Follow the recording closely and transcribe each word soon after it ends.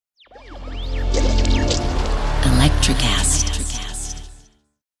Electrocast.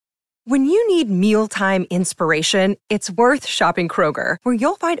 When you need mealtime inspiration, it's worth shopping Kroger, where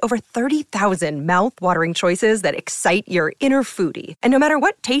you'll find over 30,000 mouth-watering choices that excite your inner foodie. And no matter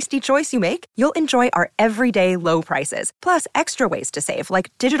what tasty choice you make, you'll enjoy our everyday low prices, plus extra ways to save,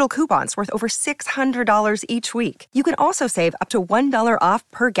 like digital coupons worth over $600 each week. You can also save up to $1 off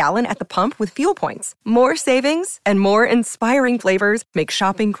per gallon at the pump with fuel points. More savings and more inspiring flavors make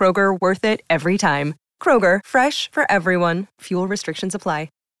shopping Kroger worth it every time. Kroger, fresh for everyone. Fuel restrictions apply.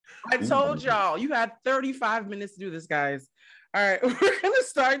 I told y'all, you had 35 minutes to do this, guys. All right, we're going to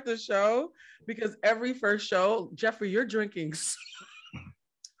start the show because every first show, Jeffrey, you're drinking.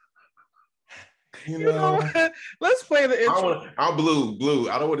 You know what? Let's play the intro. I'm blue.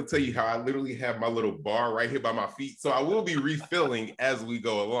 I don't want to tell you how I literally have my little bar right here by my feet. So I will be refilling as we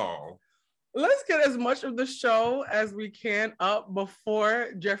go along. Let's get as much of the show as we can up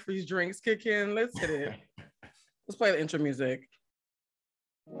before Jeffrey's drinks kick in. Let's hit it. Let's play the intro music.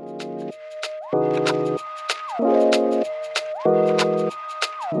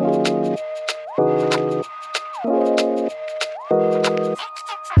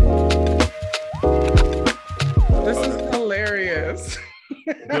 This is hilarious.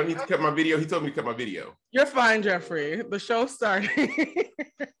 Don't need to cut my video. He told me to cut my video. You're fine, Jeffrey. The show's starting.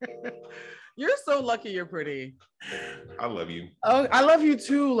 You're so lucky you're pretty. I love you. Oh, I love you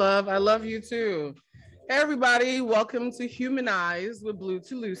too, love. I love you too. Hey, everybody. Welcome to Humanize with Blue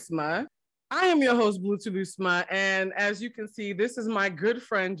Telusma. I am your host, Blue Telusma. And as you can see, this is my good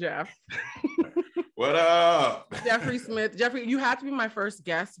friend, Jeff. What up? Jeffrey Smith. Jeffrey, you had to be my first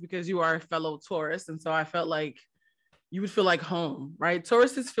guest because you are a fellow Taurus. And so I felt like you would feel like home, right?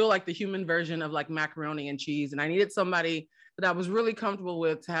 Tauruses feel like the human version of like macaroni and cheese. And I needed somebody that I was really comfortable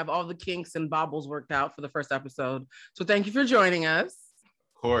with to have all the kinks and bobbles worked out for the first episode. So thank you for joining us.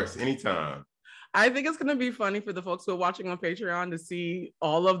 Of course, anytime. I think it's going to be funny for the folks who are watching on Patreon to see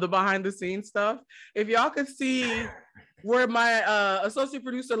all of the behind the scenes stuff. If y'all could see where my associate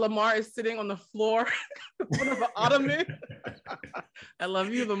producer Lamar is sitting on the floor in front of an ottoman. I love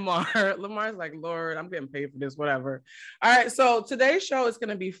you, Lamar. Lamar's like, Lord, I'm getting paid for this, whatever. All right, so today's show is going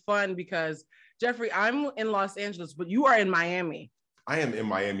to be fun because, Jeffrey, I'm in Los Angeles, but you are in Miami. I am in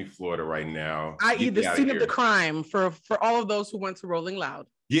Miami, Florida right now. I.e. the scene of the crime for all of those who went to Rolling Loud.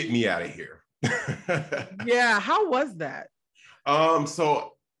 Get me out of here. Yeah, how was that?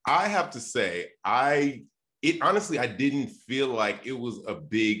 So I have to say, honestly, I didn't feel like it was a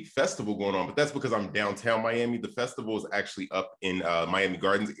big festival going on, but that's because I'm downtown Miami. The festival is actually up in Miami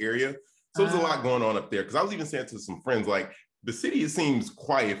Gardens area. So there's a lot going on up there. Because I was even saying to some friends, like, the city, it seems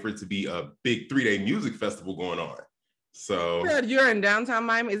quiet for it to be a big 3-day music festival going on. So you're in downtown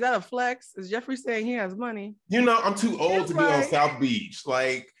Miami. Is that a flex? Is Jeffrey saying he has money? You know, I'm too old to be on South Beach.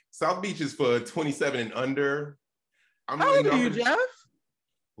 Like, South Beach is for 27 and under. How old are you, Jeff?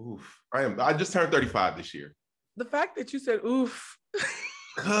 Oof. I just turned 35 this year. The fact that you said oof.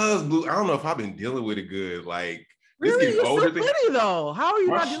 Cause Blue, I don't know if I've been dealing with it good. Like, really, you're so pretty though. How are you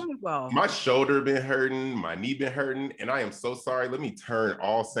not doing well? My shoulder been hurting, my knee been hurting, and I am so sorry. Let me turn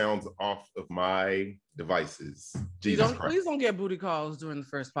all sounds off of my devices. Please don't get booty calls during the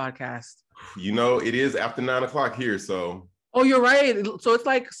first podcast. You know, it is after 9:00 here, so. Oh, you're right. So it's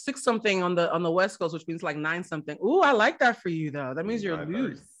like 6 something on the West Coast, which means like 9 something. Ooh, I like that for you though. That means you're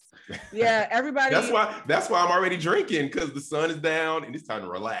loose. Yeah, everybody. That's why I'm already drinking, because the sun is down and it's time to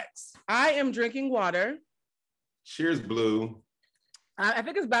relax. I am drinking water. Cheers, Blue. I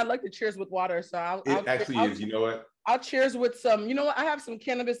think it's bad luck to cheers with water. So it actually is. You know what? I'll cheers with some. You know what? I have some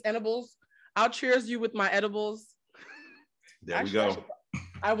cannabis edibles. I'll cheers you with my edibles. There we go.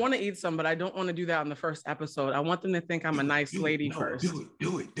 I want to eat some, but I don't want to do that on the first episode. I want them to think I'm a nice lady first.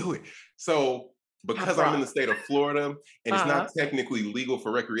 Do it. So because I'm in the state of Florida and it's not technically legal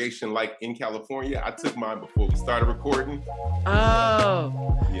for recreation like in California, I took mine before we started recording.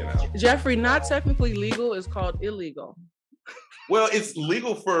 Oh. You know. Jeffrey, not technically legal is called illegal. Well, it's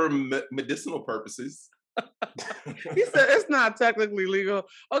legal for medicinal purposes. He said it's not technically legal.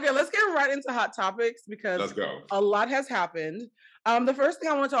 Okay, let's get right into hot topics because a lot has happened. The first thing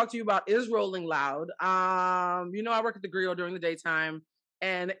I want to talk to you about is Rolling Loud. You know, I work at the Grill during the daytime,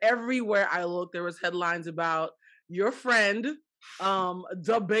 and everywhere I look, there was headlines about your friend,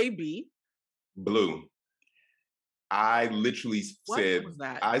 DaBaby. Blue. I literally said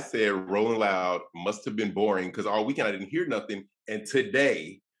Rolling Loud must have been boring because all weekend I didn't hear nothing. And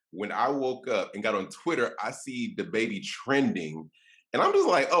today, when I woke up and got on Twitter, I see DaBaby trending. And I'm just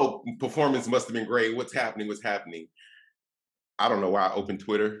like, oh, performance must have been great. What's happening? I don't know why I opened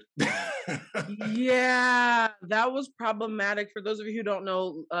Twitter. Yeah, that was problematic. For those of you who don't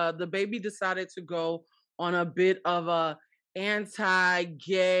know, DaBaby decided to go on a bit of a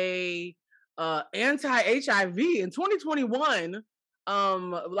anti-gay, anti-HIV in 2021,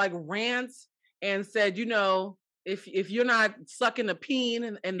 like rants and said, you know, if you're not sucking a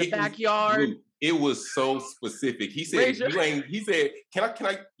peen in the backyard. It was so specific. He said, he said, can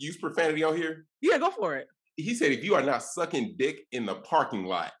I use profanity on here? Yeah, go for it. He said, if you are not sucking dick in the parking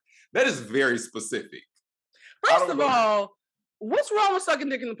lot, that is very specific. First of all, what's wrong with sucking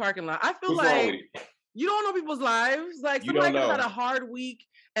dick in the parking lot? I feel like you don't know people's lives. Like somebody had a hard week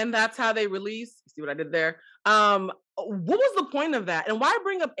and that's how they release. See what I did there? What was the point of that? And why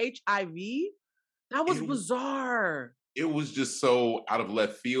bring up HIV? That was bizarre. It was just so out of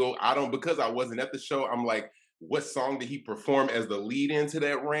left field. Because I wasn't at the show, I'm like, what song did he perform as the lead into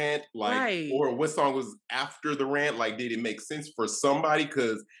that rant? Like, or what song was after the rant? Like, did it make sense for somebody?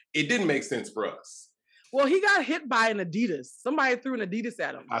 Because it didn't make sense for us. Well, he got hit by an Adidas. Somebody threw an Adidas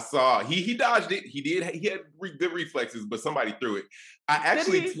at him. I saw. He dodged it. He did. He had good reflexes, but somebody threw it. I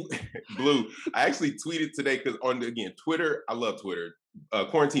actually tweeted today because again, Twitter. I love Twitter.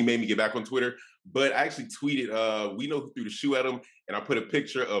 Quarantine made me get back on Twitter, but I actually tweeted. We know who threw the shoe at him, and I put a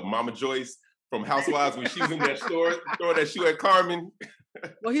picture of Mama Joyce from Housewives when she was in that store throwing that shoe at Carmen.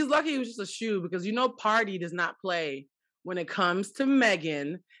 Well, he's lucky it was just a shoe because you know Party does not play when it comes to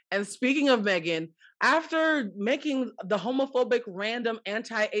Megan. And speaking of Megan, after making the homophobic random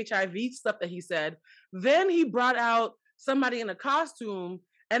anti-HIV stuff that he said, then he brought out somebody in a costume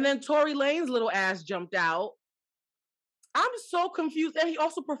and then Tory Lanez little ass jumped out. I'm so confused. And he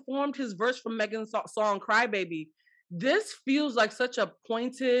also performed his verse from Megan's song Crybaby. This feels like such a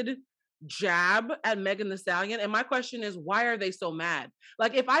pointed jab at Megan Thee Stallion. And my question is, why are they so mad?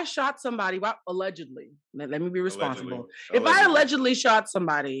 Like if I shot somebody, allegedly, let me be responsible. If I allegedly shot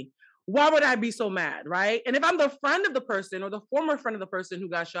somebody, why would I be so mad, right? And if I'm the friend of the person or the former friend of the person who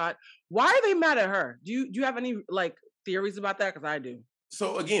got shot, why are they mad at her? Do you have any like theories about that? Because I do.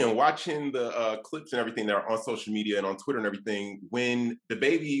 So again, watching the clips and everything that are on social media and on Twitter and everything, when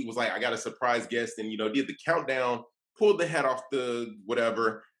DaBaby was like, I got a surprise guest and, did the countdown, pulled the hat off the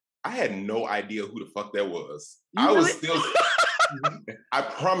whatever, I had no idea who the fuck that was. I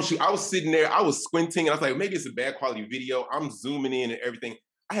promise you, I was sitting there, I was squinting, and I was like, maybe it's a bad quality video. I'm zooming in and everything.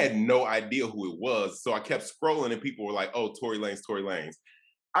 I had no idea who it was. So I kept scrolling and people were like, oh, Tory Lanez.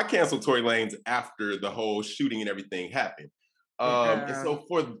 I canceled Tory Lanez after the whole shooting and everything happened. And so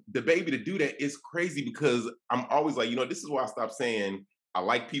for DaBaby to do that, it's crazy because I'm always like, this is why I stopped saying I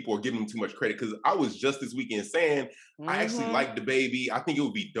like people or giving them too much credit, because I was just this weekend saying I actually like DaBaby. I think it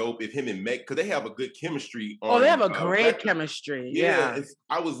would be dope if him and Meg, because they have a good chemistry. They have a great chemistry. Yeah.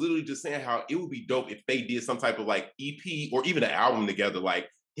 I was literally just saying how it would be dope if they did some type of like EP or even an album together, like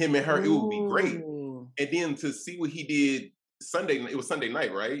him and her. It would be great. And then to see what he did Sunday, it was Sunday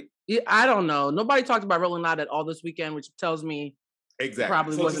night, right? Yeah, I don't know. Nobody talked about Rolling Loud at all this weekend, which tells me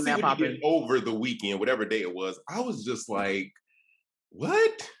probably wasn't that popular. Over the weekend, whatever day it was, I was just like,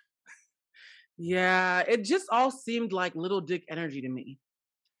 what? Yeah, it just all seemed like little dick energy to me.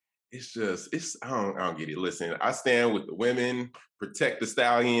 I don't get it. Listen, I stand with the women, protect the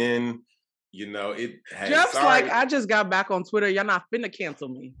stallion. I just got back on Twitter. Y'all not finna cancel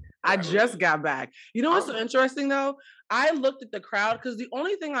me. I just got back. You know what's so interesting though? I looked at the crowd because the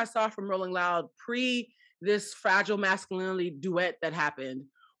only thing I saw from Rolling Loud pre this Fragile Masculinity duet that happened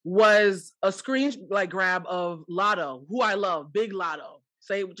was a screen grab of Lotto, who I love, Big Lotto.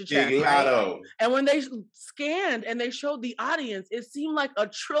 Say it with your chest. Big Lotto. Right? And when they scanned and they showed the audience, it seemed like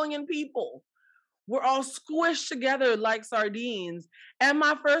 1 trillion people were all squished together like sardines. And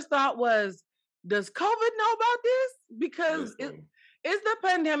my first thought was, does COVID know about this? Because is the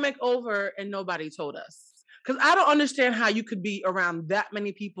pandemic over and nobody told us? Because I don't understand how you could be around that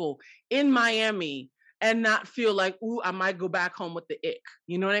many people in Miami and not feel like, ooh, I might go back home with the ick.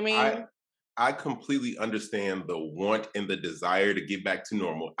 You know what I mean? I completely understand the want and the desire to get back to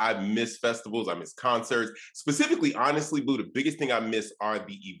normal. I miss festivals. I miss concerts. Specifically, honestly, Blue, the biggest thing I miss are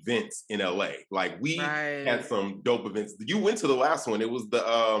the events in LA. Like we had some dope events. You went to the last one. It was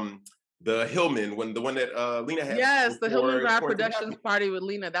the Hillman, the one that Lena had. Yes, the Hillman Rap Productions party with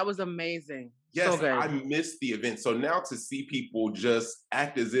Lena. That was amazing. Yes, so I missed the event. So now to see people just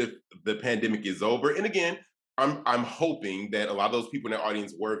act as if the pandemic is over. And again, I'm hoping that a lot of those people in the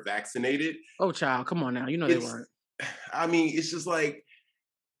audience were vaccinated. Oh, child, come on now. You know they weren't. I mean, it's just like,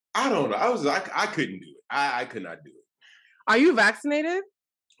 I don't know. I couldn't do it. I could not do it. Are you vaccinated?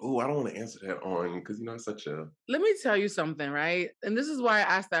 Oh, I don't want to answer that on, because it's such a... Let me tell you something, right? And this is why I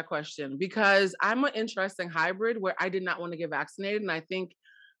asked that question, because I'm an interesting hybrid where I did not want to get vaccinated. And I think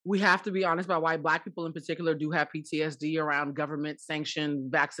we have to be honest about why Black people in particular do have PTSD around government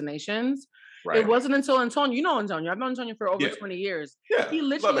sanctioned vaccinations. It Right. wasn't until Antonio, you know Antonio, I've known Antonio for over Yeah. 20 years. Yeah. He Love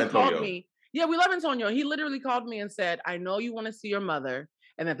literally called Antonio. me. Yeah, we love Antonio. He literally called me and said, I know you want to see your mother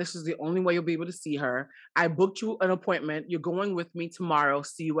and that this is the only way you'll be able to see her. I booked you an appointment. You're going with me tomorrow.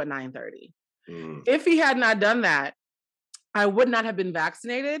 See you at 9:30. Mm. If he had not done that, I would not have been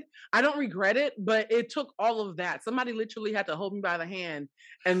vaccinated. I don't regret it, but it took all of that. Somebody literally had to hold me by the hand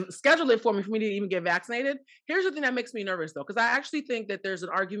and schedule it for me to even get vaccinated. Here's the thing that makes me nervous though, because I actually think that there's an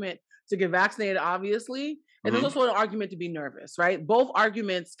argument to get vaccinated, obviously, and there's Mhm. also an argument to be nervous, right? Both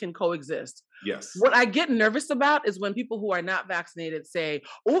arguments can coexist. Yes. What I get nervous about is when people who are not vaccinated say,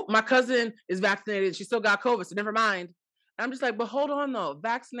 oh, my cousin is vaccinated. She still got COVID, so never mind. I'm just like, but hold on though.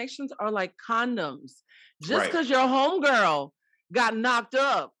 Vaccinations are like condoms. Just Right. because your homegirl got knocked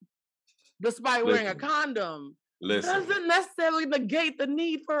up despite wearing a Listen. condom Listen. doesn't necessarily negate the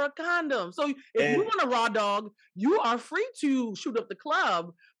need for a condom. So if you And- want a raw dog, you are free to shoot up the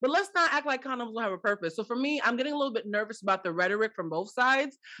club, but let's not act like condoms will have a purpose. So for me, I'm getting a little bit nervous about the rhetoric from both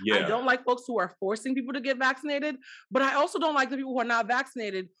sides. I Yeah. don't like folks who are forcing people to get vaccinated, but I also don't like the people who are not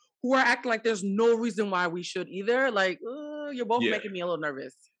vaccinated who are acting like there's no reason why we should either. Like, you're both Yeah. making me a little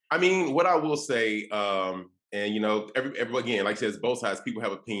nervous. I mean, what I will say, and you know, everybody again, like I said, both sides, people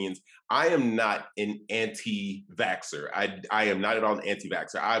have opinions. I am not an anti-vaxxer. I am not at all an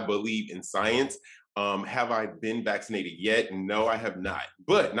anti-vaxxer. I believe in science. Have I been vaccinated yet? No, I have not.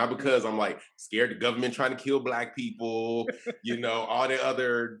 But not because I'm like scared the government trying to kill Black people, you know, all the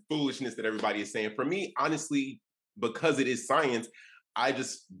other foolishness that everybody is saying. For me, honestly, because it is science, I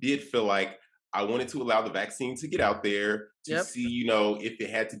just did feel like I wanted to allow the vaccine to get out there to Yep. see, you know, if it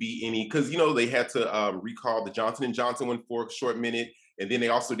had to be any, because, you know, they had to recall the Johnson & Johnson one for a short minute. And then they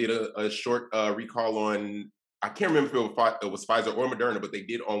also did a short recall on, I can't remember if it was Pfizer or Moderna, but they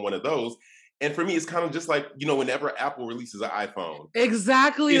did on one of those. And for me, it's kind of just like, you know, whenever Apple releases an iPhone.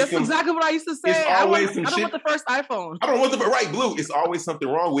 Exactly. It's That's exactly what I used to say. it's I always don't some want shit. the first iPhone. I don't want the right blue. It's always something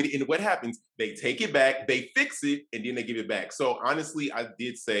wrong with it. And what happens? They take it back, they fix it, and then they give it back. So honestly, I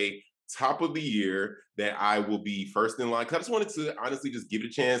did say top of the year that I will be first in line. Cause I just wanted to honestly just give it a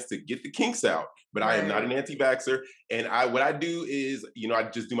chance to get the kinks out. But I am not an anti-vaxxer. And what I do is, you know, I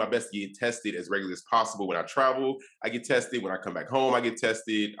just do my best to get tested as regularly as possible. When I travel, I get tested. When I come back home, I get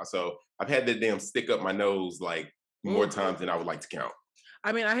tested. So I've had that damn stick up my nose like more times than I would like to count.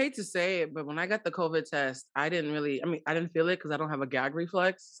 I mean, I hate to say it, but when I got the COVID test, I didn't feel it because I don't have a gag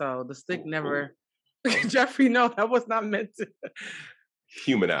reflex. So the stick never, Jeffrey, no, that was not meant to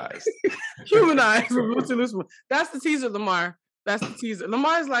Humanized. humanize. That's the teaser, Lamar. That's the teaser.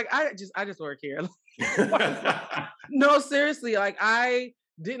 Lamar's like, I just work here. No, seriously, like I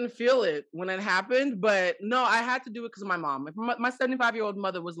didn't feel it when it happened, but no, I had to do it because of my mom. My 75-year-old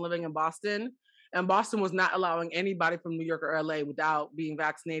mother was living in Boston, and Boston was not allowing anybody from New York or LA without being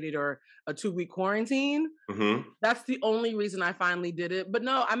vaccinated or a 2-week quarantine. Mm-hmm. That's the only reason I finally did it. But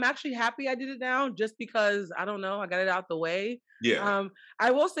no, I'm actually happy I did it now just because, I don't know, I got it out the way. Yeah.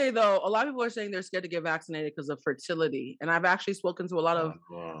 I will say though, a lot of people are saying they're scared to get vaccinated because of fertility. And I've actually spoken to a lot of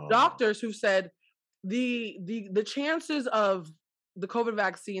doctors who said the chances of the COVID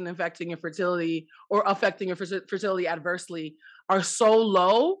vaccine infecting your fertility or affecting your fertility adversely are so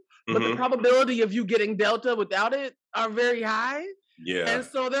low, but the probability of you getting Delta without it are very high. Yeah. And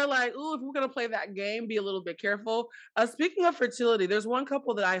so they're like, ooh, if we're going to play that game, be a little bit careful. Speaking of fertility, there's one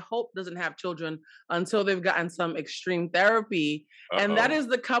couple that I hope doesn't have children until they've gotten some extreme therapy. And that is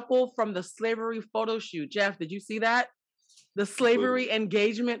the couple from the slavery photo shoot. Jeff, did you see that? The slavery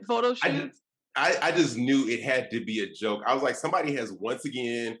engagement photo shoot? I just knew it had to be a joke. I was like, somebody has once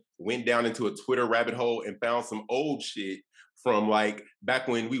again went down into a Twitter rabbit hole and found some old shit from like back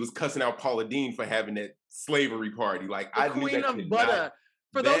when we was cussing out Paula Deen for having that slavery party. Like the I knew Queen that of Butter.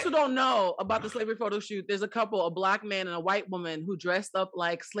 For those who don't know about the slavery photo shoot, there's a couple, a Black man and a white woman who dressed up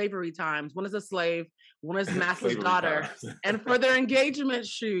like slavery times. One is a slave, one is Master's daughter. And for their engagement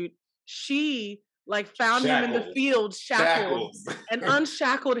shoot, she like found him in the field shackled and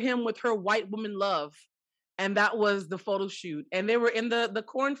unshackled him with her white woman love. And that was the photo shoot. And they were in the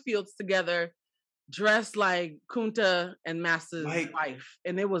cornfields together, dressed like Kunta and Master's wife.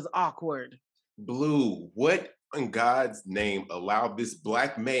 And it was awkward. Blue, what in God's name allowed this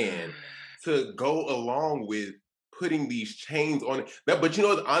Black man to go along with putting these chains on it? But you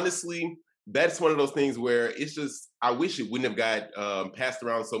know, honestly, that's one of those things where it's just, I wish it wouldn't have got passed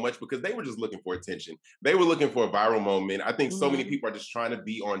around so much because they were just looking for attention. They were looking for a viral moment. I think so many people are just trying to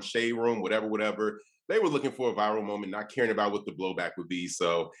be on Shade Room, whatever. They were looking for a viral moment, not caring about what the blowback would be.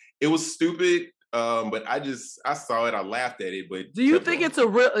 So it was stupid. But I saw it, I laughed at it, but do you think it's a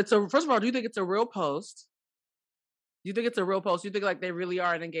real? First of all, do you think it's a real post? Do you think it's a real post? Do you think like they really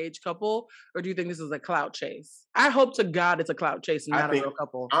are an engaged couple, or do you think this is a clout chase? I hope to God it's a clout chase and I not a think real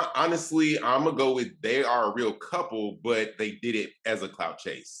couple. honestly, I'm gonna go with they are a real couple, but they did it as a clout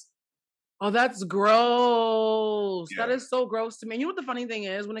chase. Oh, that's gross. Yeah, That is so gross to me. And you know what the funny thing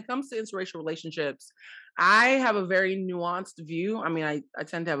is? When it comes to interracial relationships, I have a very nuanced view. I mean, I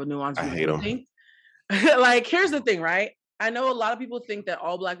tend to have a nuanced I view of hate them. everything. Like, here's the thing, right? I know a lot of people think that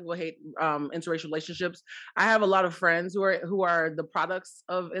all Black people hate interracial relationships. I have a lot of friends who are the products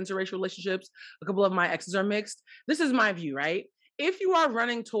of interracial relationships. A couple of my exes are mixed. This is my view, right? If you are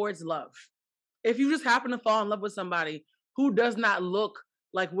running towards love, if you just happen to fall in love with somebody who does not look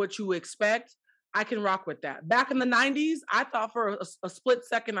like what you expect, I can rock with that. Back in the 90s, I thought for a split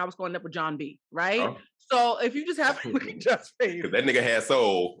second I was going up with John B, right? Oh, So if you just happen to look at Jeff's face, because that nigga had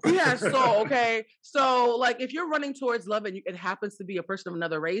soul. yeah, so okay. So like if you're running towards love and it happens to be a person of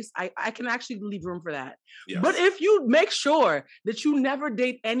another race, I can actually leave room for that. Yes. But if you make sure that you never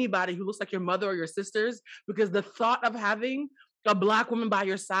date anybody who looks like your mother or your sisters, because the thought of having a Black woman by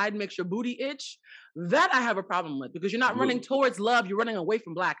your side makes your booty itch, that I have a problem with, because you're not running towards love, you're running away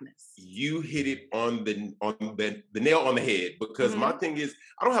from Blackness. You hit it on the nail on the head, because my thing is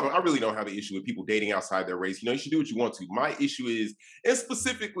I really don't have an issue with people dating outside their race. You know, you should do what you want to. My issue is, and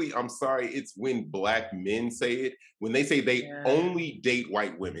specifically, I'm sorry, it's when Black men say it, when they say they only date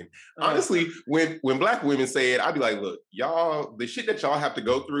white women. Honestly, when Black women say it, I'd be like, look, y'all, the shit that y'all have to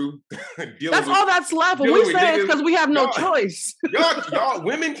go through that's all that's left. When we say it, because we have no choice. y'all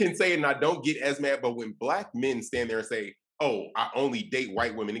women can say it and I don't get as mad, but when Black men stand there and say, oh, I only date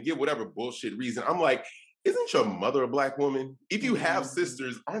white women, and give whatever bullshit reason, I'm like, isn't your mother a Black woman? If you have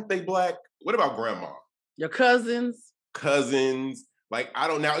sisters, aren't they Black? What about grandma? Your cousins? Cousins. Like, I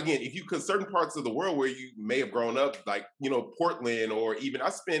don't, now again, if you, cause certain parts of the world where you may have grown up, like, you know, Portland, or even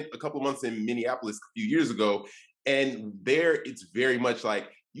I spent a couple of months in Minneapolis a few years ago, and there it's very much like,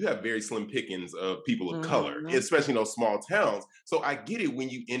 you have very slim pickings of people of color, especially in those small towns. So I get it when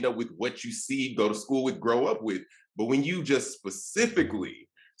you end up with what you see, go to school with, grow up with. But when you just specifically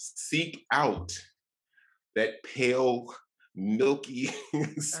seek out that pale, milky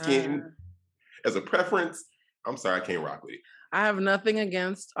skin as a preference, I'm sorry, I can't rock with it. I have nothing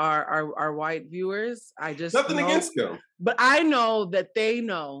against our white viewers. I just nothing against them. But I know that they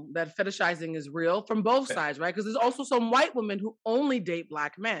know that fetishizing is real from both sides, right? Because there's also some white women who only date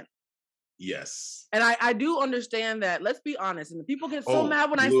Black men. Yes. And I do understand that. Let's be honest. And the people get so mad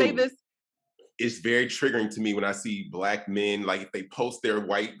when I say this. It's very triggering to me when I see Black men, like if they post their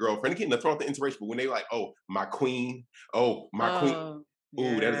white girlfriend, again, they're throwing the interracial, but when they like, oh, my queen, queen.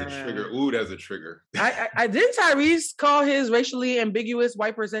 Ooh, that is a trigger. Ooh, that's a trigger. I didn't Tyrese call his racially ambiguous,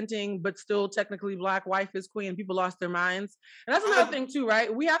 white presenting, but still technically Black wife his queen. People lost their minds. And that's another thing too,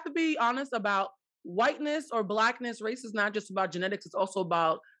 right? We have to be honest about whiteness or Blackness. Race is not just about genetics. It's also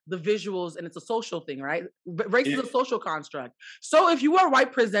about the visuals, and it's a social thing, right? Race is a social construct. So if you are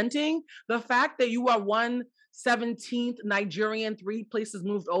white presenting, the fact that you are 1/17th Nigerian, 3 places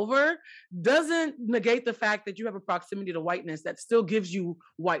moved over, doesn't negate the fact that you have a proximity to whiteness that still gives you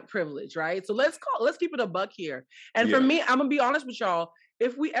white privilege, right? So let's keep it a buck here. And for me, I'm gonna be honest with y'all.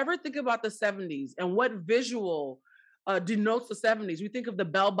 If we ever think about the 70s and what visual denotes the 70s, we think of the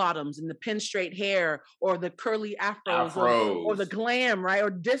bell bottoms and the pin straight hair, or the curly afros. Or the glam, right?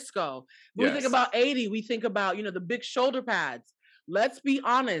 Or disco. When we think about 80, we think about, you know, the big shoulder pads. Let's be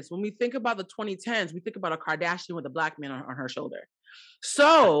honest. When we think about the 2010s, we think about a Kardashian with a Black man on her shoulder.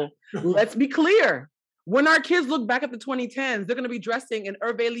 So let's be clear. When our kids look back at the 2010s, they're going to be dressing in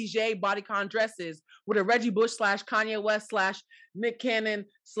Hervé Leger bodycon dresses with a Reggie Bush / Kanye West / Nick Cannon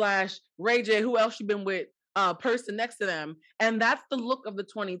 / Ray J, who else you been with, person next to them. And that's the look of the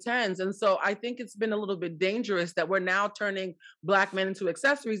 2010s. And so I think it's been a little bit dangerous that we're now turning Black men into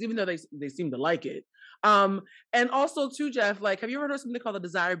accessories, even though they seem to like it. And also too, Jeff, like, have you ever heard of something called the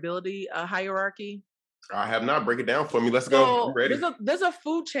desirability hierarchy? I have not. Break it down for me. Let's go. I'm ready. There's a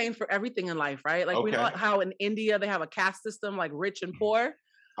food chain for everything in life, right? Like we know how in India they have a caste system, like rich and poor.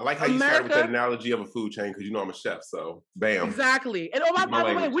 I like how you started with that analogy of a food chain, because you know I'm a chef, so bam. Exactly. And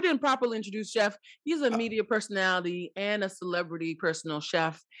by the way, we didn't properly introduce Jeff. He's a media personality and a celebrity personal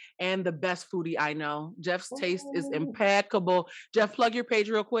chef and the best foodie I know. Jeff's taste is impeccable. Jeff, plug your page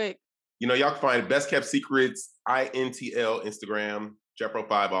real quick. You know, y'all can find Best Kept Secrets, INTL, Instagram,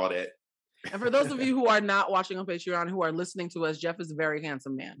 Jeffro5, all that. And for those of you who are not watching on Patreon, who are listening to us, Jeff is a very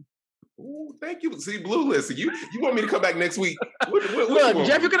handsome man. Ooh, thank you. See, Blue, listen, you want me to come back next week? What Look,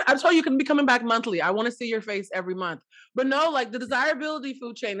 Jeff, I told you can be coming back monthly. I want to see your face every month. But no, like the desirability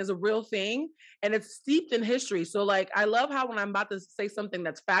food chain is a real thing and it's steeped in history. So like I love how when I'm about to say something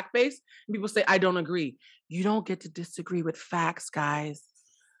that's fact-based, people say, I don't agree. You don't get to disagree with facts, guys.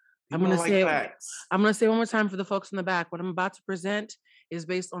 I'm gonna say it one more time for the folks in the back. What I'm about to present is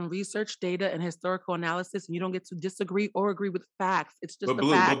based on research, data, and historical analysis, and you don't get to disagree or agree with facts. It's just the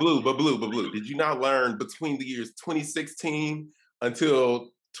fact. But blue. Did you not learn between the years 2016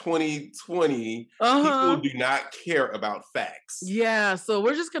 until 2020, people do not care about facts? Yeah, so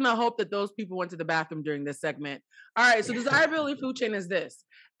we're just gonna hope that those people went to the bathroom during this segment. All right, so desirability food chain is this.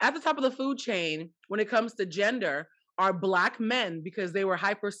 At the top of the food chain, when it comes to gender, are Black men because they were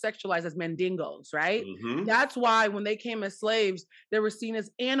hypersexualized as mandingos, right? Mm-hmm. That's why when they came as slaves, they were seen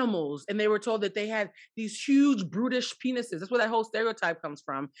as animals and they were told that they had these huge brutish penises. That's where that whole stereotype comes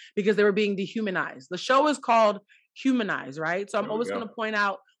from because they were being dehumanized. The show is called Humanize, right? So I'm always going to point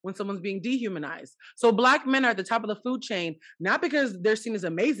out when someone's being dehumanized. So Black men are at the top of the food chain, not because they're seen as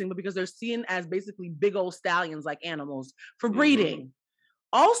amazing, but because they're seen as basically big old stallions like animals for breeding. Mm-hmm.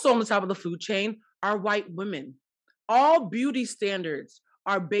 Also on the top of the food chain are white women. All beauty standards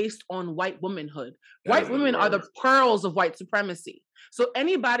are based on white womanhood. White women are the pearls of white supremacy. So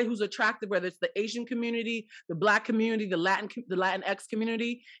anybody who's attractive, whether it's the Asian community, the Black community, the Latinx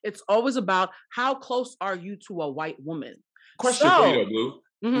community, it's always about how close are you to a white woman. Question for you though, Blue.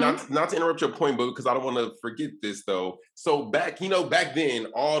 Mm-hmm. Not to interrupt your point, but because I don't want to forget this though. So back then,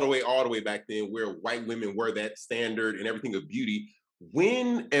 all the way back then, where white women were that standard and everything of beauty,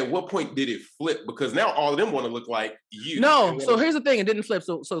 when at what point did it flip? Because now all of them want to look like you. No, so here's the thing, it didn't flip.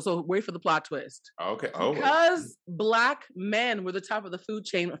 So wait for the plot twist. Okay. Because Black men were the top of the food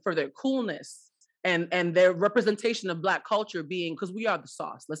chain for their coolness and their representation of Black culture being, because we are the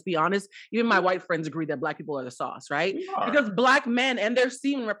sauce. Let's be honest. Even my white friends agree that Black people are the sauce, right? Because Black men and their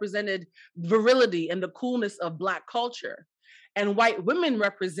semen represented virility and the coolness of Black culture. And white women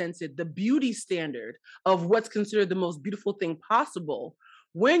represented the beauty standard of what's considered the most beautiful thing possible.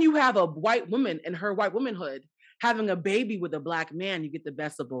 When you have a white woman and her white womanhood having a baby with a Black man, you get the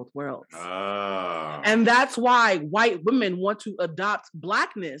best of both worlds. And that's why white women want to adopt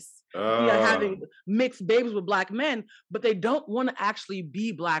Blackness via having mixed babies with Black men, but they don't want to actually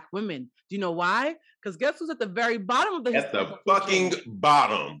be Black women. Do you know why? Because guess who's at the very bottom of the At the fucking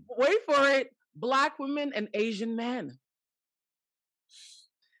bottom. Wait for it. Black women and Asian men.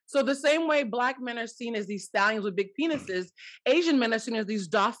 So the same way Black men are seen as these stallions with big penises, Asian men are seen as these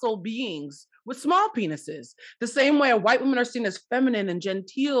docile beings with small penises. The same way white women are seen as feminine and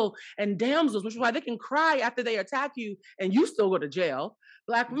genteel and damsels, which is why they can cry after they attack you and you still go to jail.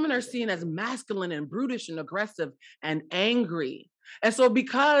 Black women are seen as masculine and brutish and aggressive and angry. And so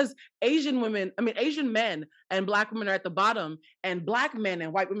because Asian men and Black women are at the bottom and Black men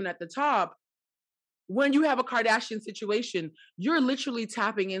and white women at the top, when you have a Kardashian situation, you're literally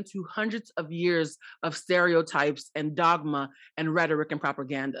tapping into hundreds of years of stereotypes and dogma and rhetoric and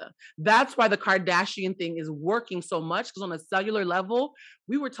propaganda. That's why the Kardashian thing is working so much, because on a cellular level,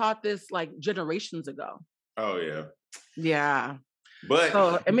 we were taught this like generations ago. Oh, yeah. Yeah. But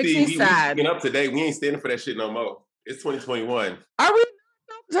so it makes me sad. We up today. We ain't standing for that shit no more. It's 2021. Are we?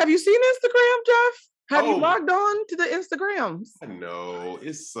 Have you seen Instagram, Jeff? Have you logged on to the Instagrams? I know.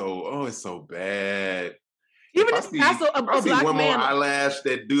 It's so bad. Even if it's a Black man. One more eyelash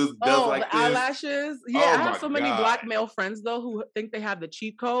that does like the eyelashes. Yeah, I have so many Black male friends though who think they have the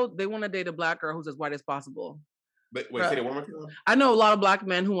cheat code. They want to date a Black girl who's as white as possible. But wait, say that one more time. I know a lot of Black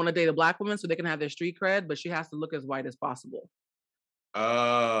men who want to date a Black woman so they can have their street cred, but she has to look as white as possible.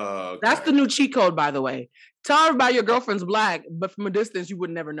 Oh, okay. That's the new cheat code, by the way. Tell everybody your girlfriend's Black, but from a distance, you would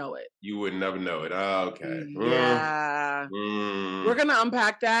never know it. You would never know it. Oh, okay. Yeah. We're going to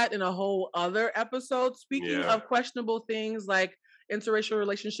unpack that in a whole other episode. Speaking of questionable things like interracial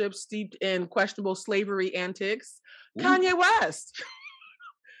relationships steeped in questionable slavery antics, Kanye West.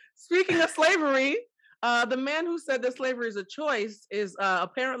 Speaking of slavery, the man who said that slavery is a choice is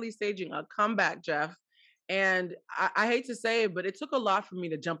apparently staging a comeback, Jeff. And I hate to say it, but it took a lot for me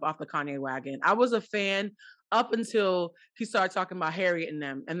to jump off the Kanye wagon. I was a fan up until he started talking about Harriet and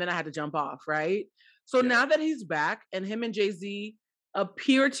them, and then I had to jump off, right? So now that he's back and him and Jay-Z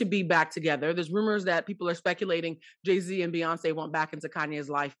appear to be back together, there's rumors that people are speculating Jay-Z and Beyonce went back into Kanye's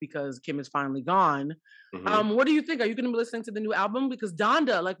life because Kim is finally gone. Mm-hmm. What do you think? Are you going to be listening to the new album? Because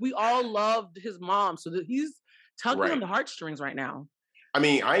Donda, like we all loved his mom, so that he's tugging on the heartstrings right now. I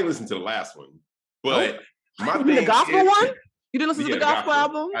mean, I ain't listened to the last one, but... My you mean the gospel one? You didn't listen to the gospel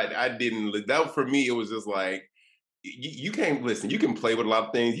album? I didn't. That for me, it was just like you can't listen. You can play with a lot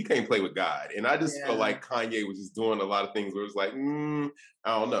of things. You can't play with God. And I just feel Yeah. like Kanye was just doing a lot of things where it's like,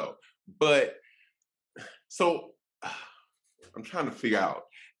 I don't know. But so I'm trying to figure out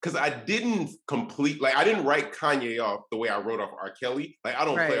because I didn't I didn't write Kanye off the way I wrote off R. Kelly. Like I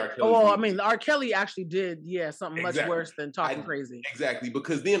don't play R. Right. Kelly's Well, I music. mean, R. Kelly actually did, something much Exactly. worse than talking crazy. Exactly,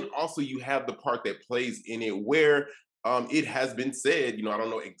 because then also you have the part that plays in it where it has been said, I don't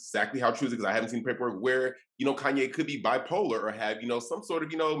know exactly how true it is because I haven't seen paperwork where, Kanye could be bipolar or have, some sort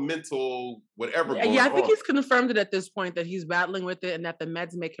of, mental whatever going Yeah, I think on. he's confirmed it at this point that he's battling with it and that the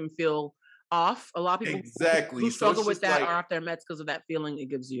meds make him feel off. A lot of people Exactly. who So struggle it's with just that like, are off their meds because of that feeling it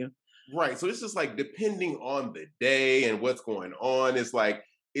gives you. right. So it's just like depending on the day and what's going on, it's like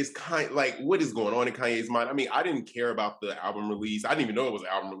it's kind like what is going on in Kanye's mind. I mean, I didn't care about the album release. I didn't even know it was an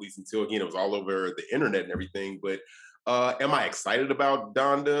album release until again it was all over the internet and everything. But am I excited about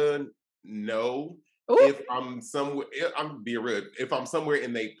Donda? No. Ooh. If I'm somewhere, I'm being real. If I'm somewhere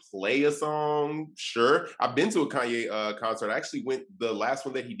and they play a song, sure. I've been to a Kanye concert. I actually went the last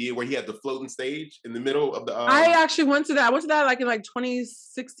one that he did where he had the floating stage in the middle of the. I actually went to that. I went to that like in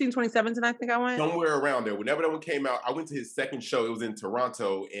 2016, 2017, I think I went. Somewhere around there. Whenever that one came out, I went to his second show. It was in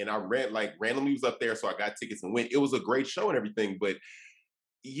Toronto, and I randomly was up there, so I got tickets and went. It was a great show and everything, but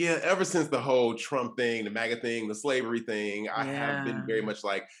yeah, ever since the whole Trump thing, the MAGA thing, the slavery thing, I have been very much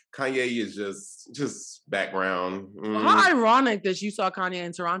like Kanye is just background. Well, how ironic that you saw Kanye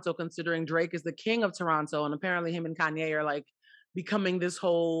in Toronto, considering Drake is the king of Toronto, and apparently him and Kanye are like becoming this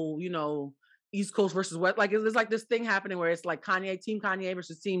whole, East Coast versus West. Like there's like this thing happening where it's like Team Kanye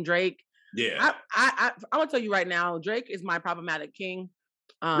versus Team Drake. Yeah, I'm gonna tell you right now, Drake is my problematic king.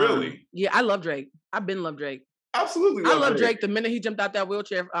 Really? Yeah, I love Drake. I've been love Drake. Absolutely, I love Drake. The minute he jumped out that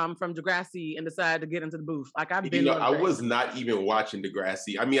wheelchair from Degrassi and decided to get into the booth, like I've been. I was not even watching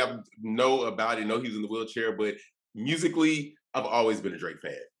Degrassi. I mean, I know about it, know he was in the wheelchair, but musically, I've always been a Drake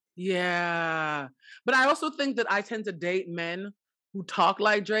fan. Yeah, but I also think that I tend to date men who talk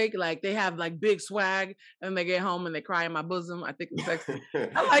like Drake, like they have like big swag, and they get home and they cry in my bosom. I think it's sexy.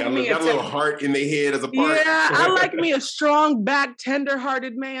 I like got a little heart in their head as a part. Yeah, I like me a strong back,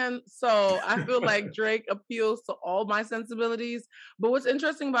 tender-hearted man. So I feel like Drake appeals to all my sensibilities. But what's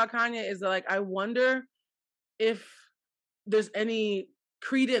interesting about Kanye is that, like, I wonder if there's any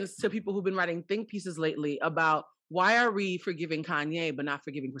credence to people who've been writing think pieces lately about why are we forgiving Kanye but not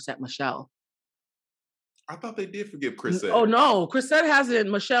forgiving Chrisette Michele? I thought they did forgive Chrisette. Oh no, Chrisette hasn't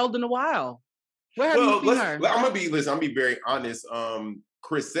Michelle'd in a while. Where have you seen her? I'm gonna be very honest.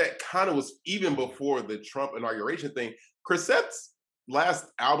 Chrisette kind of was even before the Trump inauguration thing. Chrisette's last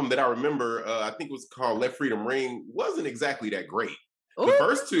album that I remember, I think it was called Let Freedom Ring, wasn't exactly that great. Ooh. The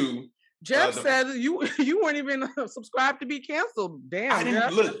first two. Jeff said you weren't even subscribed to be canceled. Damn, I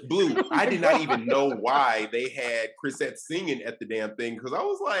didn't look Blue. I did not even know why they had Chrisette singing at the damn thing because I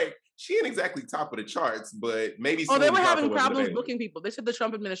was like, she ain't exactly top of the charts, but maybe. Oh, they were having problems booking people. They said the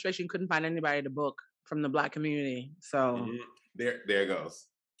Trump administration couldn't find anybody to book from the Black community. So there goes.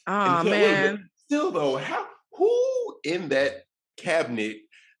 Oh man. Still though, who in that cabinet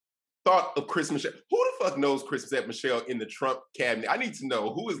thought of Chris Michelle? Who the fuck knows Chrisette Michele in the Trump cabinet? I need to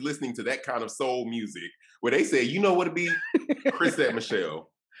know who is listening to that kind of soul music where they say, you know what it be? Chrisette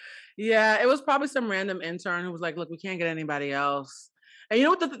Michele. Yeah, it was probably some random intern who was like, look, we can't get anybody else. And you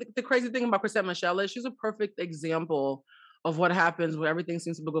know what the crazy thing about Chrisette Michele is? She's a perfect example of what happens when everything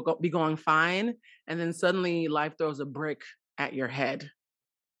seems to be going fine. And then suddenly life throws a brick at your head.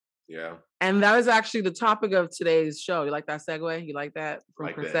 Yeah. And that is actually the topic of today's show. You like that segue? You like that? From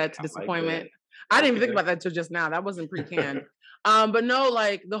like Chrisette that. To disappointment? I didn't even think about that until just now. That wasn't pre-canned. But no,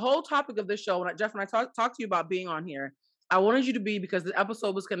 like the whole topic of this show, Jeff and I talked to you about being on here, I wanted you to be, because the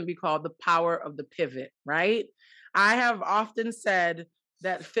episode was going to be called The Power of the Pivot, right? I have often said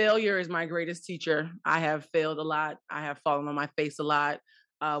that failure is my greatest teacher. I have failed a lot. I have fallen on my face a lot.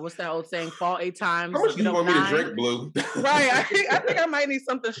 What's that old saying? Fall 8 times. How much do you want me to drink, Blue? Right. I think I might need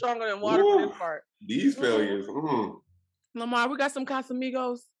something stronger than water for this part. These failures. Lamar, we got some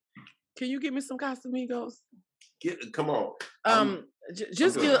Casamigos. Can you give me some Casamigos? Come on.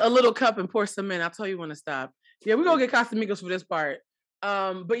 Just get a little cup and pour some in. I'll tell you when to stop. Yeah, we're gonna get Casamigos for this part.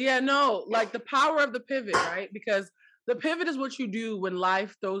 But yeah, no, like the power of the pivot, right? Because the pivot is what you do when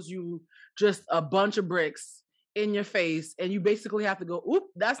life throws you just a bunch of bricks in your face and you basically have to go, oop,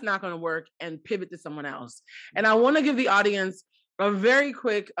 that's not going to work, and pivot to someone else. And I want to give the audience a very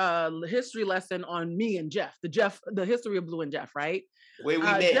quick history lesson on me and Jeff, the history of Blue and Jeff, right? Wait, we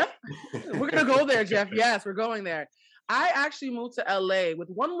met. Jeff, we're going to go there, Jeff. Yes, we're going there. I actually moved to LA with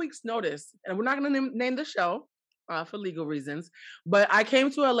 1 week's notice, and we're not going to name the show for legal reasons, but I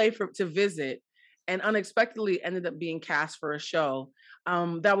came to LA to visit. and unexpectedly ended up being cast for a show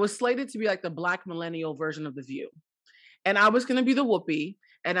that was slated to be like the Black millennial version of The View. And I was going to be the Whoopi,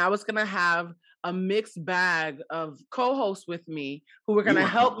 and I was going to have a mixed bag of co-hosts with me who were going to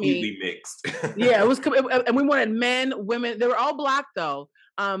help me. Mixed. Yeah, and we wanted men, women. They were all Black though.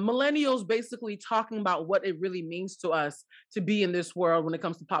 Millennials basically talking about what it really means to us to be in this world when it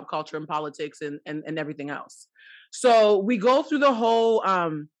comes to pop culture and politics and everything else. So we go through the whole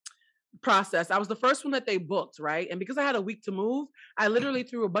process. I was the first one that they booked, right? And because I had a week to move, I literally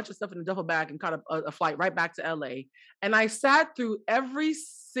threw a bunch of stuff in a duffel bag and caught a flight right back to LA. And I sat through every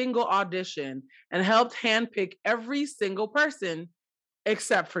single audition and helped handpick every single person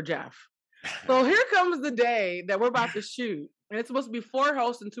except for Jeff. So here comes the day that we're about to shoot. And it's supposed to be 4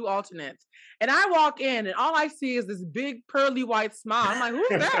 hosts and 2 alternates. And I walk in and all I see is this big pearly white smile. I'm like,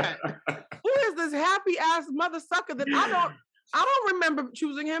 who's that? Who is this happy ass mother sucker that I don't remember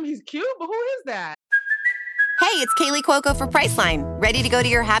choosing him. He's cute, but who is that? Hey, it's Kaylee Cuoco for Priceline. Ready to go to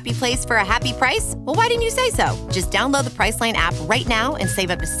your happy place for a happy price? Well, why didn't you say so? Just download the Priceline app right now and save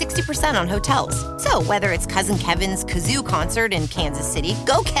up to 60% on hotels. So whether it's Cousin Kevin's Kazoo Concert in Kansas City,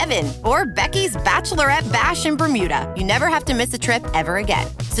 go Kevin, or Becky's Bachelorette Bash in Bermuda, you never have to miss a trip ever again.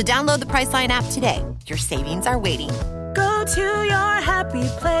 So download the Priceline app today. Your savings are waiting. Go to your happy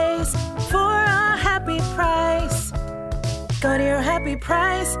place for a happy price. Go to your happy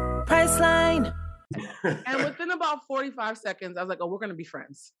price, Priceline. And within about 45 seconds, I was like, oh, we're going to be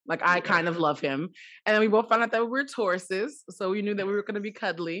friends. Like, I kind of love him. And then we both found out that we were Tauruses. So we knew that we were going to be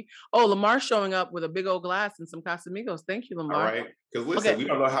cuddly. Oh, Lamar's showing up with a big old glass and some Casamigos. Thank you, Lamar. All right. Because listen, we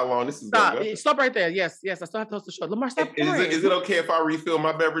don't know how long this is going to go. Stop right there. Yes. I still have to host the show. Lamar, stop. Is it okay if I refill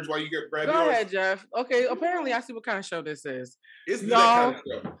my beverage while you grab yours? Go ahead, Jeff. Okay. Apparently, I see what kind of show this is. It's that kind of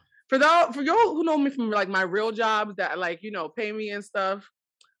show. For y'all who know me from like my real jobs that like, pay me and stuff.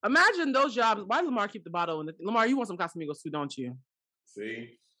 Imagine those jobs. Why Lamar keep the bottle? Lamar, you want some Casamigos too, don't you?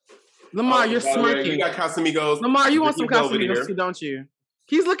 See? Lamar, you're smirking. You got Casamigos. Lamar, you want some Casamigos too, don't you?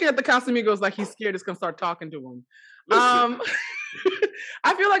 He's looking at the Casamigos like he's scared it's going to start talking to him. I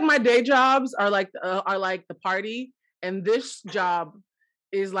feel like my day jobs are like the party, and this job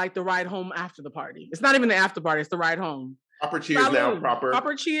is like the ride home after the party. It's not even the after party, it's the ride home. Proper cheers now, proper.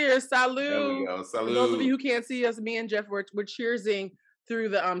 Proper cheers, salud. There we go, salud. For those of you who can't see us, me and Jeff, we're cheersing through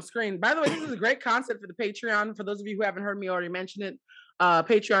the screen. By the way, this is a great concept for the Patreon. For those of you who haven't heard me already mention it,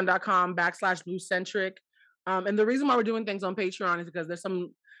 patreon.com/BlueCentric. And the reason why we're doing things on Patreon is because there's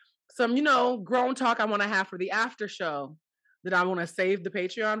some grown talk I want to have for the after show that I want to save the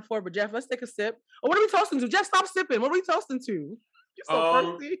Patreon for. But Jeff, let's take a sip. Oh, what are we toasting to? Jeff, stop sipping. What are we toasting to? You're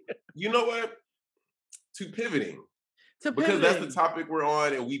so thirsty. You know what? To pivoting. Because that's the topic we're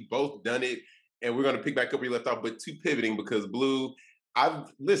on, and we both done it, and we're going to pick back up where you left off. But to pivoting, because Blue,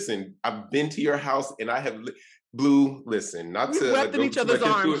 I've been to your house, and I have Blue. Listen, not to wept in each other's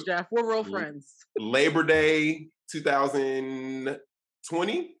arms, Jeff. We're real friends. Labor Day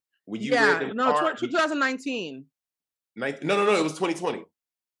 2020. When you 2019. No, it was 2020.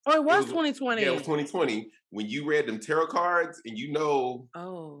 Oh, it was 2020. Yeah, it was 2020 when you read them tarot cards, and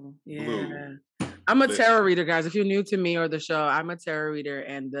Oh, yeah. Blue. I'm a tarot reader, guys. If you're new to me or the show, I'm a tarot reader,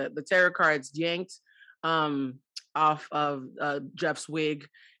 and the tarot cards yanked off of Jeff's wig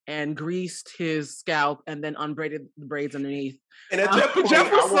and greased his scalp and then unbraided the braids underneath. And at that point,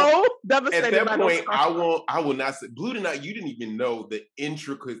 Jeff was so devastated. At that point, I will not say, Blue did not. You didn't even know the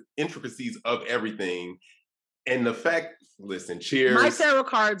intricacies of everything, and the fact. Listen, cheers. My tarot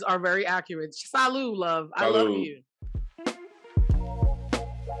cards are very accurate. Salud, love. I love you.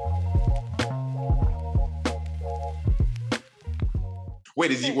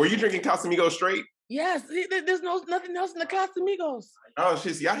 Wait, were you drinking Casamigos straight? Yes, there's nothing else in the Casamigos. Oh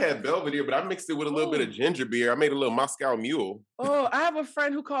shit! See, I had Belvedere, but I mixed it with a little bit of ginger beer. I made a little Moscow Mule. Oh, I have a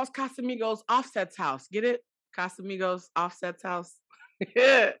friend who calls Casamigos Offset's house. Get it? Casamigos Offset's house.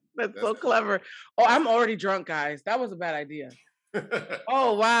 Yeah, that's so clever. Oh, I'm already drunk, guys. That was a bad idea.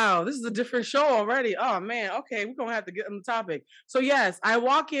 Oh wow, this is a different show already. Oh man, okay, we're gonna have to get on the topic. So yes, I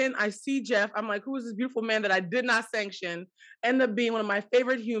walk in, I see Jeff. I'm like, who is this beautiful man that I did not sanction? End up being one of my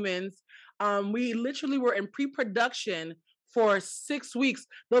favorite humans. We literally were in pre-production for 6 weeks.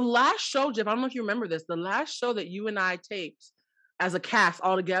 The last show, Jeff, I don't know if you remember this. The last show that you and I taped as a cast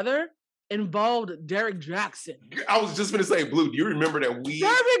all together involved Derek Jackson. I was just going to say, Blue, do you remember that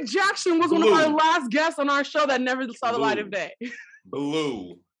Derek Jackson was one of our last guests on our show that never saw the light of day.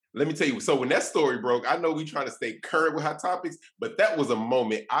 Blue. Let me tell you. So when that story broke, I know we trying to stay current with hot topics, but that was a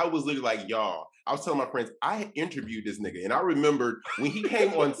moment. I was literally like, y'all, I was telling my friends, I interviewed this nigga. And I remembered when he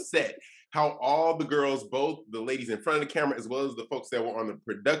came on set, how all the girls, both the ladies in front of the camera as well as the folks that were on the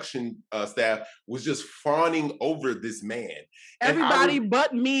production staff, was just fawning over this man. Everybody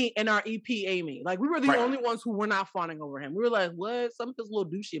but me and our EP Amy. Like we were the Right. only ones who were not fawning over him. We were like, what? Something's a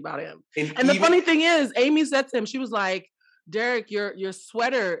little douchey about him. And the funny thing is, Amy said to him, she was like, Derek, your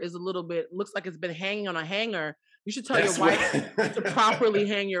sweater is a little bit, looks like it's been hanging on a hanger. You should tell your wife to properly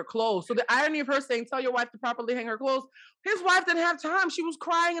hang your clothes. So the irony of her saying, tell your wife to properly hang her clothes. His wife didn't have time. She was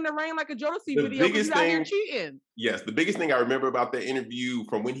crying in the rain like a Jodeci video because he's out here cheating. Yes, the biggest thing I remember about that interview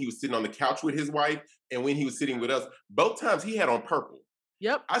from when he was sitting on the couch with his wife and when he was sitting with us, both times he had on purple.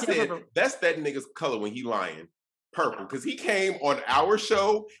 Yep. I said, that's that nigga's color when he lying. Purple. Because he came on our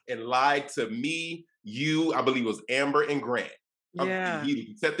show and lied to me, you, I believe it was Amber and Grant. Yeah.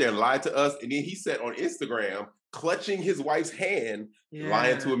 He sat there and lied to us. And then he sat on Instagram clutching his wife's hand,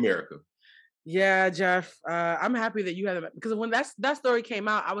 lying to America. Yeah, Jeff. I'm happy that you had it. Because when that story came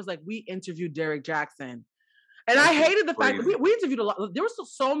out, I was like, we interviewed Derek Jackson. And I hated the fact that we interviewed a lot. There were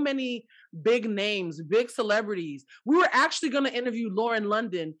so many big names, big celebrities. We were actually going to interview Lauren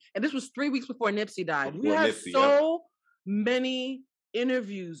London. And this was 3 weeks before Nipsey died. We had so many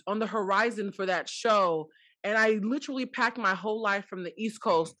interviews on the horizon for that show. And I literally packed my whole life from the East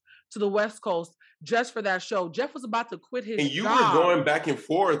Coast to the West Coast just for that show. Jeff was about to quit his job. And you were going back and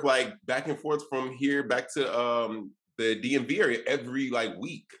forth from here back to the DMV area every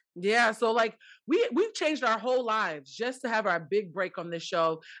week. Yeah, so we've changed our whole lives just to have our big break on this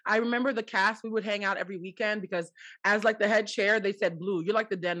show. I remember the cast, we would hang out every weekend because as the head chair, they said, Blue, you're like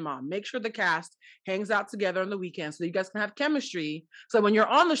the den mom. Make sure the cast hangs out together on the weekend so you guys can have chemistry. So when you're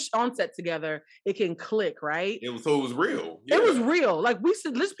on set together, it can click, right? It was real. Yeah. It was real. We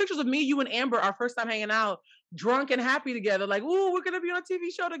said, there's pictures of me, you, and Amber, our first time hanging out, drunk and happy together. Ooh, we're going to be on a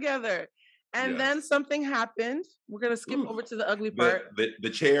TV show together. And then something happened. We're going to skip over to the ugly part. The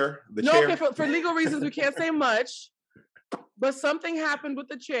chair? Okay, for legal reasons, we can't say much. But something happened with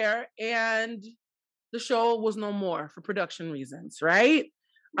the chair and the show was no more for production reasons, right?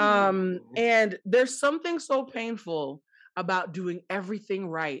 And there's something so painful about doing everything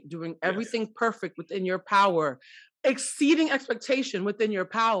right, doing everything perfect within your power, exceeding expectation within your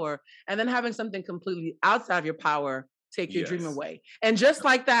power, and then having something completely outside of your power take your dream away. And just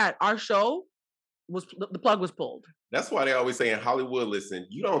like that, our show the plug was pulled. That's why they always say in Hollywood, listen,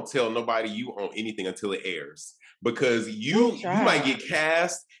 you don't tell nobody you own anything until it airs. Because you might get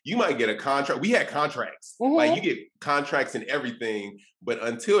cast, you might get a contract. We had contracts. You get contracts and everything, but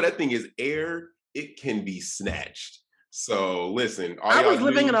until that thing is aired, it can be snatched. So listen, I was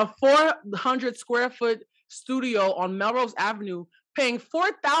living in a 400 square foot studio on Melrose Avenue, paying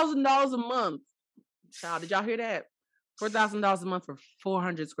 $4,000 a month. Child, did y'all hear that? $4,000 a month for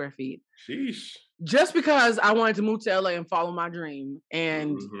 400 square feet. Sheesh. Just because I wanted to move to LA and follow my dream.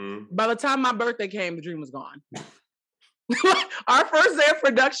 And by the time my birthday came, the dream was gone. Our first day of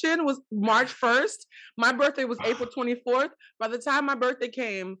production was March 1st. My birthday was April 24th. By the time my birthday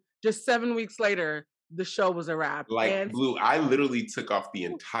came, just 7 weeks later, the show was a wrap. Blue, I literally took off the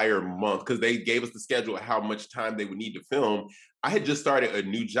entire month because they gave us the schedule of how much time they would need to film. I had just started a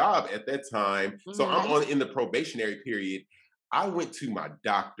new job at that time. So I'm in the probationary period. I went to my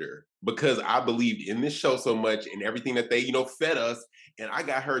doctor because I believed in this show so much and everything that they, fed us. And I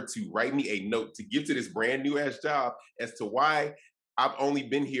got her to write me a note to give to this brand new ass job as to why I've only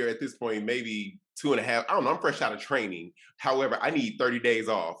been here at this point, maybe 2.5. I don't know. I'm fresh out of training. However, I need 30 days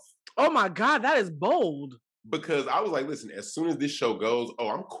off. Oh my God, that is bold. Because I was like, listen, as soon as this show goes,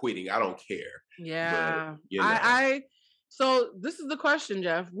 I'm quitting. I don't care. Yeah. But, so this is the question,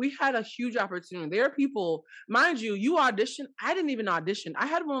 Jeff. We had a huge opportunity. There are people, mind you auditioned. I didn't even audition. I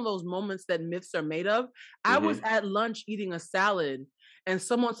had one of those moments that myths are made of. I was at lunch eating a salad and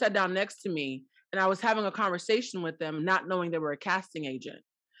someone sat down next to me and I was having a conversation with them, not knowing they were a casting agent.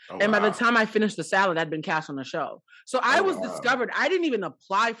 And by the time I finished the salad, I'd been cast on the show. So I was discovered. I didn't even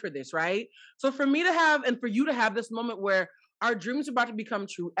apply for this, right? So for me to have, and for you to have this moment where our dreams are about to become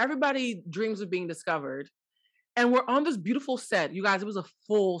true, everybody dreams of being discovered. And we're on this beautiful set. You guys, it was a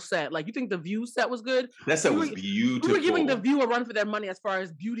full set. You think the View set was good? That set was beautiful. We were giving the View a run for their money as far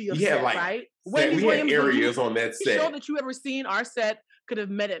as beauty of set, right? We had areas on that set. Every show that you ever seen, our set could have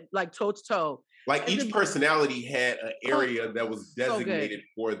met it toe to toe. Each personality had an area that was designated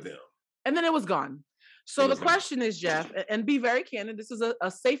for them. And then it was gone. So the question is, Jeff, and be very candid, this is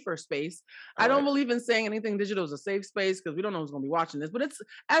a safer space. I don't believe in saying anything digital is a safe space because we don't know who's going to be watching this, but it's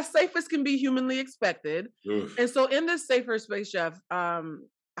as safe as can be humanly expected. Oof. And so in this safer space, Jeff,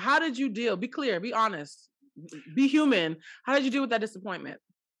 how did you deal? Be clear, be honest, be human. How did you deal with that disappointment?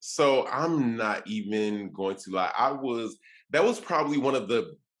 So I'm not even going to lie. That was probably one of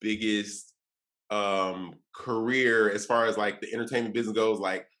the biggest career as far as like the entertainment business goes,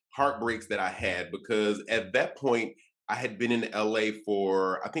 like heartbreaks that I had, because at that point I had been in LA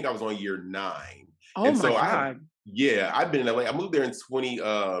for, I think I was on year 9. Oh And my so God. I've been in LA. I moved there in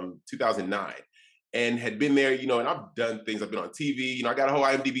 2009 and had been there, and I've done things. I've been on TV, I got a whole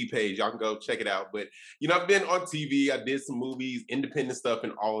IMDb page. Y'all can go check it out. But, I've been on TV. I did some movies, independent stuff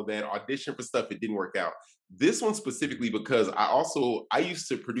and all of that, auditioned for stuff. It didn't work out. This one specifically because I used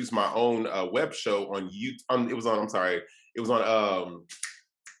to produce my own web show on YouTube. It was on,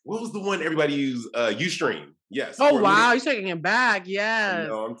 what was the one everybody used? Ustream. Yes. Oh, For a minute. wow. You're taking it back. I Yes.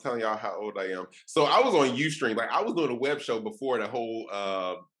 know, I'm telling y'all how old I am. So I was on Ustream. Like I was doing a web show before the whole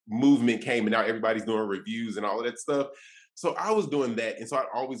movement came, and now everybody's doing reviews and all of that stuff. So I was doing that. And so I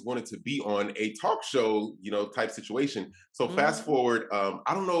always wanted to be on a talk show, type situation. So fast forward,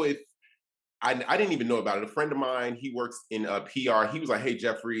 I don't know if I didn't even know about it. A friend of mine, he works in PR. He was like, "Hey,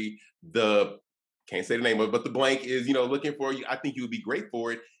 Jeffrey, can't say the name of it, but the blank is, looking for you. I think you would be great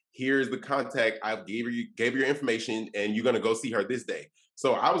for it. Here's the contact. I gave your information, and you're gonna go see her this day."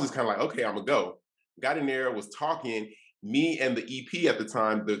 So I was just kind of like, okay, I'm gonna go. Got in there, was talking. Me and the EP at the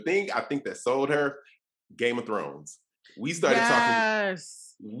time, the thing I think that sold her, Game of Thrones. We started talking.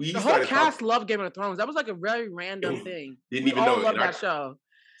 Yes. We The whole started cast talking. loved Game of Thrones. That was like a very random thing. Didn't We even all know it. loved And that show.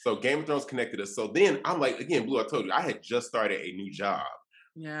 So Game of Thrones connected us. So then I'm like, again, Blue, I told you, I had just started a new job.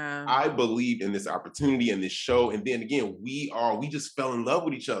 Yeah. I believed in this opportunity and this show. And then again, we just fell in love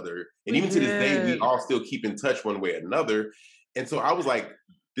with each other. And even to this day, we all still keep in touch one way or another. And so I was like,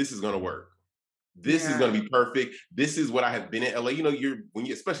 this is going to work. This is going to be perfect. This is what I have been in LA. When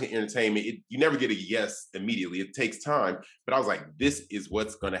you, especially in entertainment, you never get a yes immediately. It takes time. But I was like, this is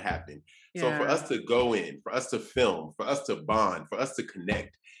what's going to happen. Yeah. So for us to go in, for us to film, for us to bond, for us to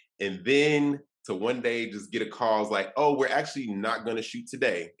connect, and then to one day just get a call like, oh, we're actually not going to shoot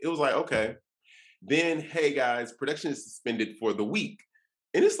today. It was like, okay. Then, hey guys, production is suspended for the week.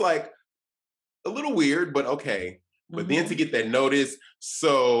 And it's like a little weird, but okay. But then to get that notice,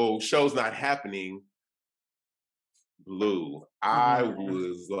 so show's not happening, Blue, I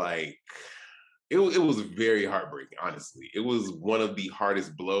was like, it was very heartbreaking, honestly. It was one of the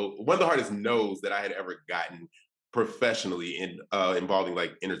hardest no's that I had ever gotten professionally involving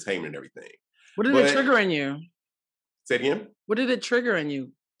like entertainment and everything. What did it trigger in you? Say it again? What did it trigger in you?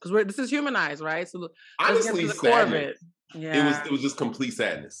 Because this is Humanized, right? So honestly, the core of it. Yeah. It was just complete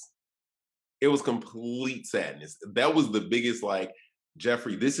sadness. It was complete sadness. That was the biggest, like,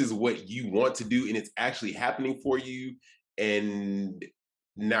 Jeffrey, this is what you want to do, and it's actually happening for you, and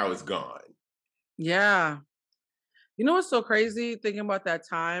now it's gone. Yeah. You know what's so crazy? Thinking about that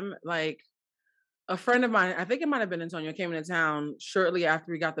time, like, a friend of mine, I think it might have been Antonio, came into town shortly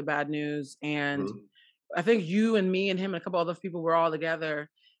after we got the bad news, and I think you and me and him and a couple other people were all together,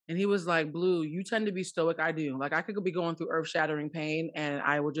 and he was like, Blue, you tend to be stoic. I do. Like, I could be going through earth-shattering pain, and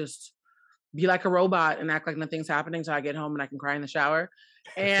I will just be like a robot and act like nothing's happening so I get home and I can cry in the shower.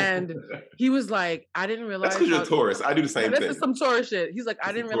 And he was like, I didn't realize. That's because you're a Taurus. I do the same thing. This is some Taurus shit. He's like,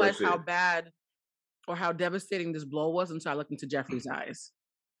 I didn't realize how bad or how devastating this blow was until I looked into Jeffrey's eyes.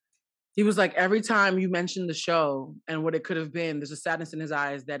 He was like, every time you mention the show and what it could have been, there's a sadness in his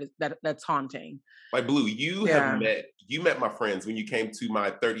eyes that's haunting. Like, Blue, you met my friends when you came to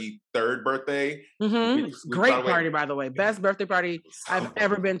my 33rd birthday. Great party, by the way. Best birthday party I've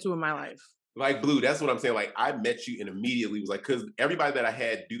ever been to in my life. Like, Blue, that's what I'm saying. Like, I met you and immediately was like, because everybody that I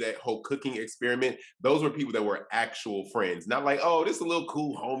had do that whole cooking experiment, those were people that were actual friends. Not like, oh, this is a little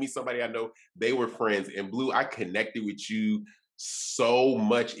cool homie, somebody I know. They were friends. And Blue, I connected with you so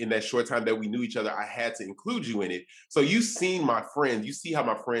much in that short time that we knew each other. I had to include you in it. So you've seen my friends. You see how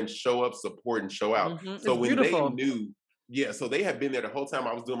my friends show up, support, and show out. So when they knew, so they had been there the whole time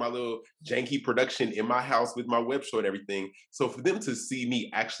I was doing my little janky production in my house with my web show and everything. So for them to see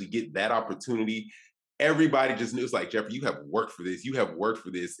me actually get that opportunity, everybody just knew, it's like, Jeffrey, you have worked for this. You have worked for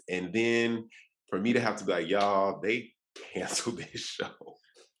this. And then for me to have to be like, y'all, they canceled this show.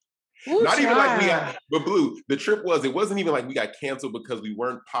 Ooh, not even like we got, but Blue, the trip it wasn't even like we got canceled because we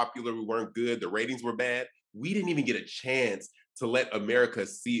weren't popular, we weren't good, the ratings were bad. We didn't even get a chance to let America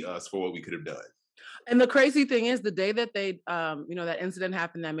see us for what we could have done. And the crazy thing is, the day that they, that incident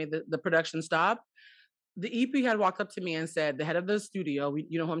happened that made the production stop, the EP had walked up to me and said, the head of the studio,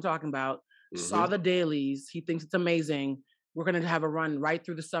 you know who I'm talking about, saw the dailies. He thinks it's amazing. We're going to have a run right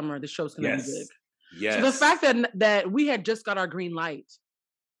through the summer. The show's going to be big. Yes. So the fact that we had just got our green light,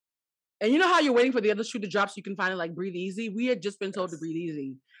 and you know how you're waiting for the other shoe to drop so you can finally like breathe easy? We had just been told to breathe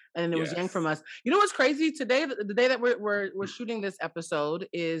easy, and it was yanked from us. You know what's crazy? Today, the day that we're shooting this episode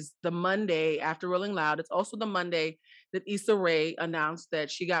is the Monday after Rolling Loud. It's also the Monday that Issa Rae announced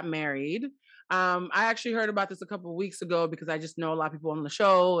that she got married. I actually heard about this a couple of weeks ago because I just know a lot of people on the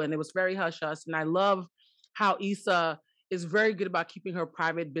show, and it was very hush hush. And I love how Issa is very good about keeping her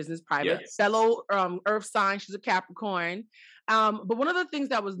private business private. Yes. Fellow Earth sign, she's a Capricorn. But one of the things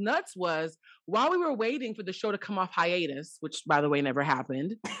that was nuts was while we were waiting for the show to come off hiatus, which by the way never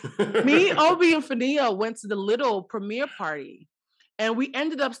happened, me, Obi, and Fania went to the little premiere party. And we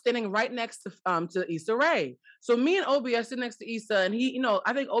ended up standing right next to Issa Rae. So me and Obi are sitting next to Issa, and he, you know,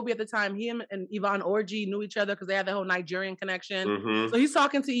 I think Obi at the time, him and Yvonne Orji knew each other because they had the whole Nigerian connection. Mm-hmm. So he's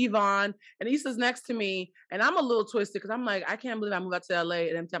talking to Yvonne, and Issa's next to me, and I'm a little twisted because I'm like, I can't believe I moved out to LA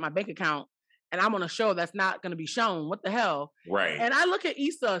and emptied out my bank account, and I'm on a show that's not going to be shown. What the hell? Right. And I look at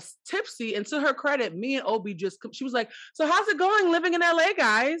Issa tipsy, and to her credit, me and Obi she was like, so how's it going living in LA,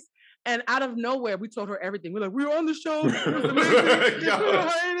 guys? And out of nowhere, we told her everything. We're like, we're on the show. It was amazing. He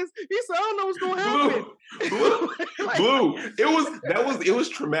said, I don't know what's going to happen. Blue. It was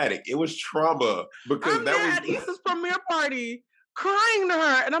traumatic. It was trauma because I'm at Issa's premiere party crying to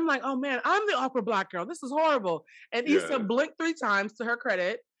her. And I'm like, oh man, I'm the awkward Black girl. This is horrible. And Issa blinked 3 times to her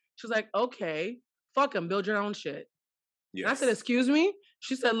credit. She's like, okay, fuck them. Build your own shit. Yes. And I said, excuse me?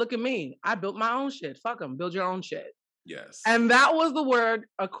 She said, look at me. I built my own shit. Fuck them. Build your own shit. Yes. And that was the word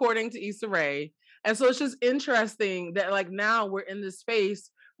according to Issa Rae. And so it's just interesting that like now we're in this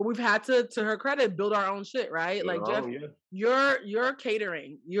space where we've had to her credit, build our own shit, right? Like Jeff, your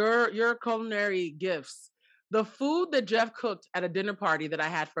catering, your culinary gifts, the food that Jeff cooked at a dinner party that I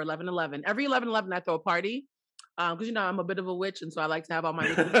had for 11/11. Every 11/11 I throw a party. Because you know I'm a bit of a witch, and so I like to have all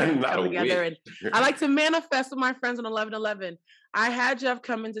my friends come together, and I like to manifest with my friends on 11/11. I had Jeff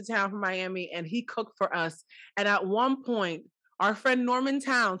come into town from Miami, and he cooked for us. And at one point, our friend Norman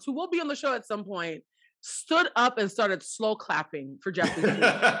Towns, who will be on the show at some point, stood up and started slow clapping for Jeffrey's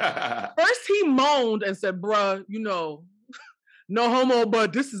food. First, he moaned and said, "Bruh, you know, no homo,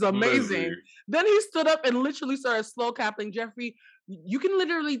 but this is amazing." Then he stood up and literally started slow clapping. Jeffrey, you can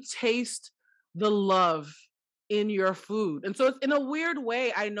literally taste the love in your food. And so it's in a weird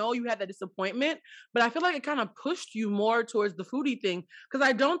way, I know you had that disappointment, but I feel like it kind of pushed you more towards the foodie thing, because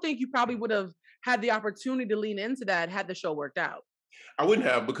I don't think you probably would have had the opportunity to lean into that had the show worked out. I wouldn't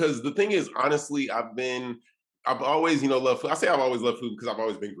have, because the thing is, honestly, I've always, loved food. I say I've always loved food because I've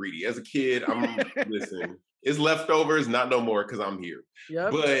always been greedy. As a kid, listen, it's leftovers, not no more because I'm here.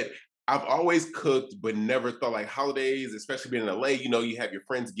 Yep. But I've always cooked, but never thought like holidays, especially being in LA, you have your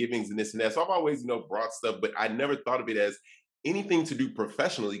friends givings and this and that. So I've always, brought stuff, but I never thought of it as anything to do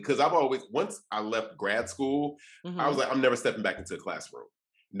professionally. Because once I left grad school, I was like, I'm never stepping back into a classroom.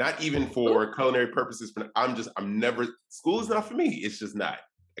 Not even for culinary purposes. School is not for me. It's just not.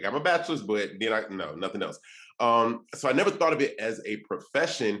 I got my bachelor's, but then nothing else. So I never thought of it as a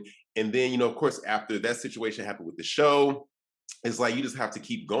profession. And then, of course, after that situation happened with the show, it's like you just have to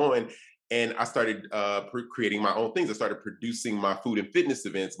keep going. And I started creating my own things. I started producing my food and fitness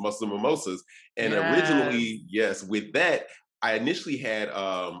events, Muscle Mimosas. And originally, with that, I initially had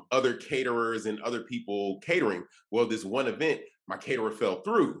other caterers and other people catering. Well, this one event, my caterer fell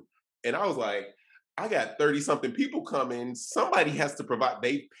through. And I was like, I got 30-something people coming. Somebody has to provide.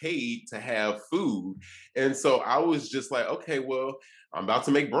 They paid to have food. And so I was just like, okay, well, I'm about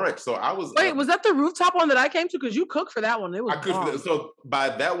to make brunch. So I was. Wait, was that the rooftop one that I came to? Because you cooked for that one. It was. I cooked for that. So by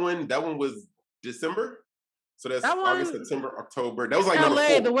that one was December. So that's August, September, October. That was like number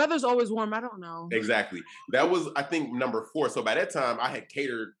 4. The weather's always warm. I don't know. Exactly. That was, I think, number 4. So by that time, I had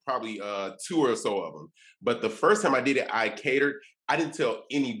catered probably 2 or so of them. But the first time I did it, I catered. I didn't tell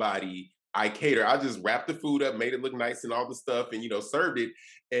anybody I catered. I just wrapped the food up, made it look nice and all the stuff, and served it.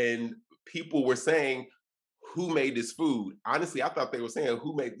 And people were saying, who made this food? Honestly, I thought they were saying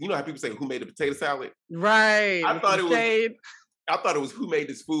who made, how people say who made the potato salad? Right. I thought it was who made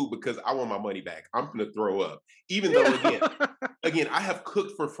this food, because I want my money back. I'm gonna throw up. Even though again, I have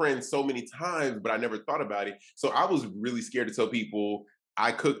cooked for friends so many times, but I never thought about it. So I was really scared to tell people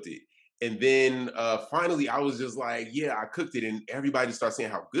I cooked it. And then finally I was just like, yeah, I cooked it. And everybody started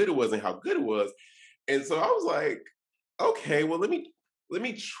saying how good it was and how good it was. And so I was like, okay, well, let me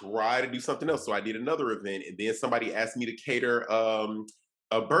try to do something else. So I did another event, and then somebody asked me to cater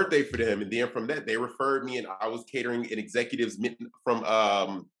a birthday for them. And then from that, they referred me, and I was catering an executive's from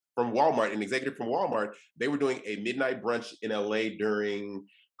Walmart, an executive from Walmart. They were doing a midnight brunch in LA during,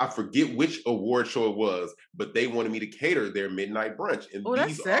 I forget which award show it was, but they wanted me to cater their midnight brunch. And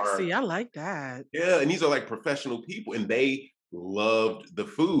that's sexy. I like that. Yeah, and these are like professional people, and they loved the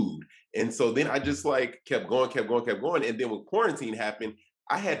food. And so then I just like kept going. And then when quarantine happened,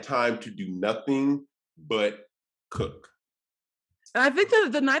 I had time to do nothing but cook. And I think that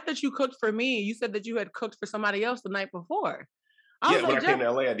the night that you cooked for me, you said that you had cooked for somebody else the night before. I was When like, I came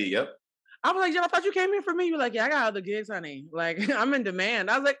to LA, I did. Yep. I was like, Jeff, I thought you came here for me. You were like, yeah, I got other gigs, honey. Like, I'm in demand.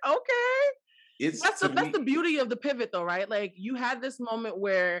 I was like, okay. That's the beauty of the pivot, though, right? Like, you had this moment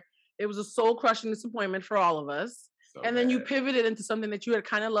where it was a soul-crushing disappointment for all of us. So and then you pivoted into something that you had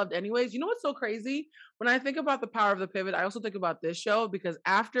kind of loved anyways. You know what's so crazy? When I think about the power of the pivot, I also think about this show, because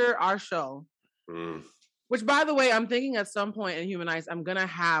after our show, which, by the way, I'm thinking at some point in Humanize, I'm going to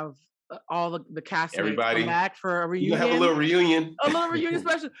have all the cast everybody come back for a reunion. You have a little reunion. A little reunion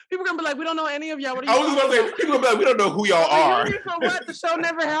special. People are going to be like, we don't know any of y'all. What are I you was going to say, people are going to be like, we don't know who y'all are. For what? The show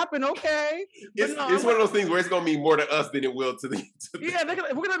never happened. Okay. It's one of those things where it's going to mean more to us than it will to the. Yeah, we're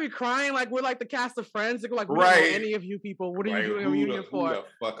going to be crying like we're like the cast of Friends. They're like, we don't know any of you people. What are you doing a reunion for? Who the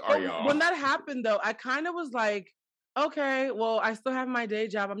fuck are y'all? When that happened, though, I kind of was like, okay, well, I still have my day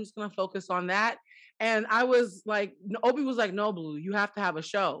job. I'm just going to focus on that. And I was like, Obi was like, no, Blue, you have to have a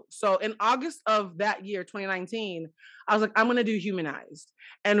show. So in August of that year, 2019, I was like, I'm going to do Humanized.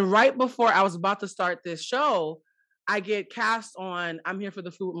 And right before I was about to start this show, I get cast on I'm Here for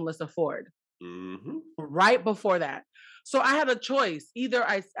the Food with Melissa Ford. Mm-hmm. Right before that. So I had a choice. Either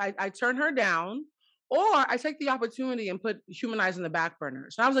I turn her down, or I take the opportunity and put Humanize in the back burner.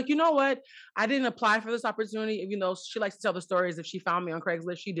 So I was like, you know what? I didn't apply for this opportunity, even though she likes to tell the stories. If she found me on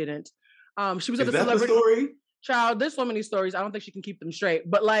Craigslist, she didn't. She was at the celebrity story. Child, there's so many stories. I don't think she can keep them straight.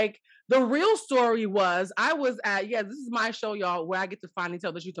 But like the real story was, I was at, this is my show, y'all, where I get to finally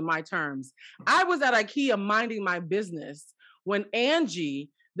tell the truth on my terms. I was at IKEA minding my business when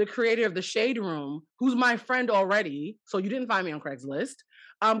Angie, the creator of the Shade Room, who's my friend already, so you didn't find me on Craigslist,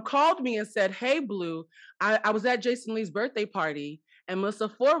 called me and said, hey, Blue, I was at Jason Lee's birthday party, and Melissa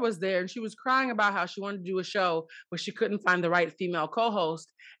Ford was there, and she was crying about how she wanted to do a show, but she couldn't find the right female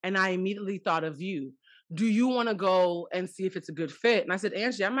co-host. And I immediately thought of you. Do you want to go and see if it's a good fit? And I said,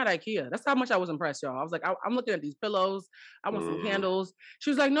 Angie, I'm at IKEA. That's how much I was impressed, y'all. I was like, I'm looking at these pillows. I want some candles. She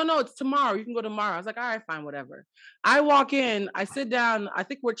was like, no, it's tomorrow. You can go tomorrow. I was like, all right, fine, whatever. I walk in, I sit down. I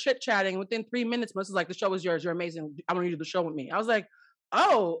think we're chit-chatting. Within 3 minutes, Melissa's like, the show is yours. You're amazing. I want you to do the show with me. I was like,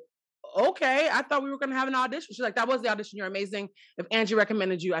 oh, okay. I thought we were going to have an audition. She's like, that was the audition. You're amazing. If Angie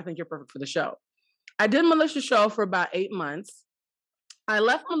recommended you, I think you're perfect for the show. I did Melissa's show for about 8 months. I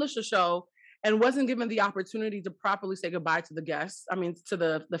left Melissa's show and wasn't given the opportunity to properly say goodbye to the guests. I mean, to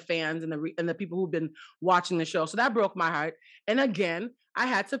the fans and the people who've been watching the show. So that broke my heart. And again, I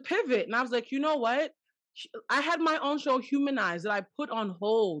had to pivot. And I was like, you know what? I had my own show, Humanize, that I put on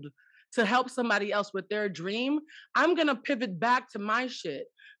hold to help somebody else with their dream. I'm going to pivot back to my shit.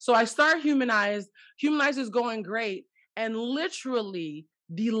 So I start Humanize. Humanize is going great. And literally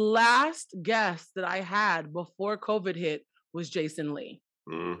the last guest that I had before COVID hit was Jason Lee.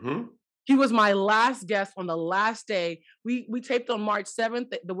 Mm-hmm. He was my last guest on the last day. We taped on March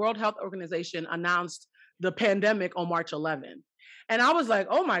 7th. The World Health Organization announced the pandemic on March 11th. And I was like,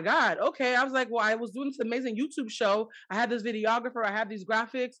 oh my God, okay. I was like, well, I was doing this amazing YouTube show. I had this videographer. I had these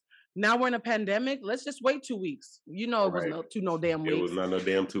graphics. Now we're in a pandemic. Let's just wait 2 weeks. You know, it was no damn weeks. It was not no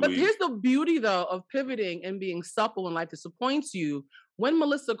damn 2 weeks. But here's the beauty, though, of pivoting and being supple when life disappoints you. When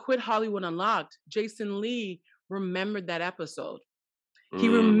Melissa quit Hollywood Unlocked, Jason Lee remembered that episode. He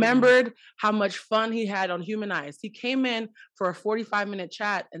remembered how much fun he had on Humanized. He came in for a 45-minute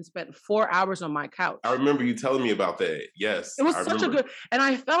chat and spent 4 hours on my couch. I remember you telling me about that. Yes. It was such a good, and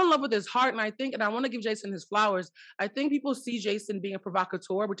I fell in love with his heart. And I want to give Jason his flowers. I think people see Jason being a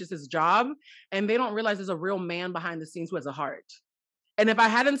provocateur, which is his job, and they don't realize there's a real man behind the scenes who has a heart. And if I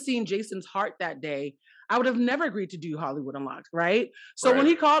hadn't seen Jason's heart that day, I would have never agreed to do Hollywood Unlocked, right? So when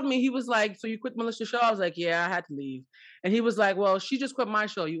he called me, he was like, so you quit Melissa's show? I was like, yeah, I had to leave. And he was like, well, she just quit my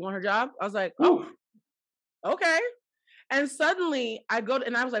show. You want her job? I was like, oh, okay. And suddenly I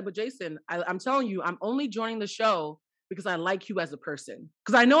was like, but Jason, I'm telling you, I'm only joining the show because I like you as a person.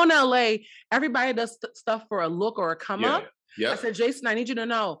 Because I know in LA, everybody does stuff for a look or a come up. Yeah. I said, Jason, I need you to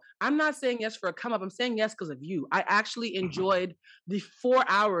know, I'm not saying yes for a come up. I'm saying yes because of you. I actually enjoyed the 4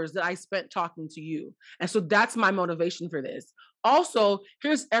 hours that I spent talking to you. And so that's my motivation for this. Also,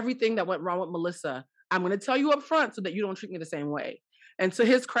 here's everything that went wrong with Melissa. I'm going to tell you up front so that you don't treat me the same way. And to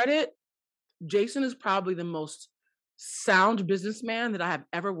his credit, Jason is probably the most sound businessman that I have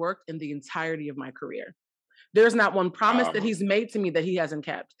ever worked in the entirety of my career. There's not one promise that he's made to me that he hasn't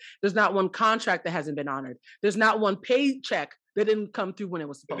kept. There's not one contract that hasn't been honored. There's not one paycheck that didn't come through when it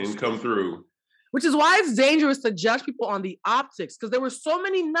was supposed to. It didn't come through. Which is why it's dangerous to judge people on the optics, because there were so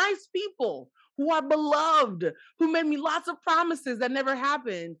many nice people who are beloved, who made me lots of promises that never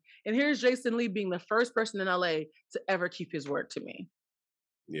happened. And here's Jason Lee being the first person in LA to ever keep his word to me.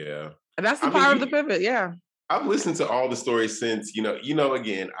 Yeah. And that's the power of the pivot. Yeah. I've listened to all the stories since,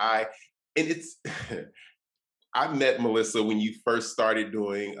 again, and it's, I met Melissa when you first started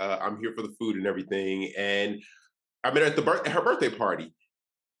doing I'm Here for the Food and everything. And I met her at her birthday party.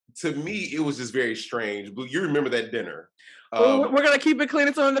 To me, it was just very strange. But you remember that dinner. We're going to keep it clean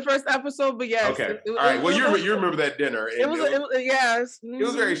until in the first episode, but yes. Okay. All right. Well, you remember that dinner. It was yes. It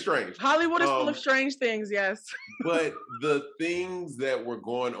was very strange. Hollywood is full of strange things, yes. But the things that were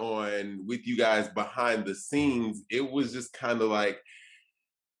going on with you guys behind the scenes, it was just kind of like,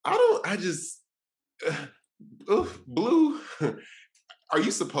 Blue, are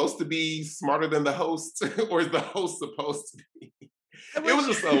you supposed to be smarter than the host? Or is the host supposed to be? It was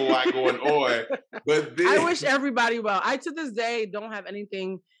just a lot going on. But then, I wish everybody well. I, to this day, don't have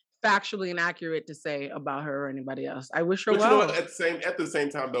anything factually inaccurate to say about her or anybody else. I wish her well. At the same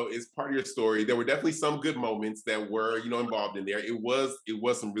time, though, it's part of your story. There were definitely some good moments that were, involved in there. It was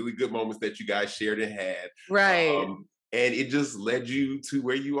some really good moments that you guys shared and had. Right. And it just led you to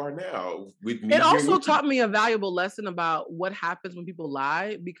where you are now. With me, it also taught me a valuable lesson about what happens when people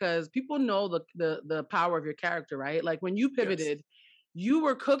lie, because people know the power of your character, right? Like when you pivoted, yes. You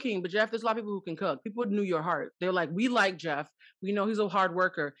were cooking, but Jeff, there's a lot of people who can cook. People knew your heart. They're like, we like Jeff. We know he's a hard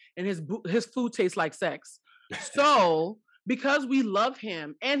worker, and his food tastes like sex. So because we love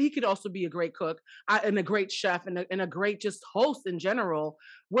him, and he could also be a great cook and a great chef and a great just host in general,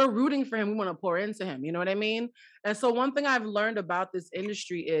 we're rooting for him. We want to pour into him. You know what I mean? And so one thing I've learned about this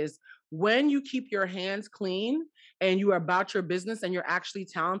industry is when you keep your hands clean and you are about your business and you're actually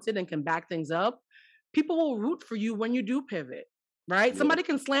talented and can back things up, people will root for you when you do pivot. Right? Yeah. Somebody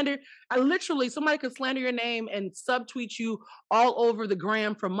can slander your name and subtweet you all over the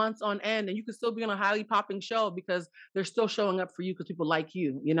gram for months on end, and you can still be on a highly popping show because they're still showing up for you because people like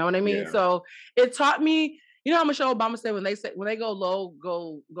you. You know what I mean? Yeah. So it taught me, you know how Michelle Obama said when they go low,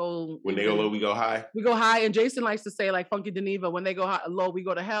 when they go low, we go high. We go high. And Jason likes to say, like Funky Geneva, when they go low, we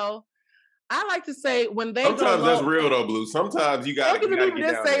go to hell. I like to say when they sometimes go low, that's real though, Blue. Sometimes you got to get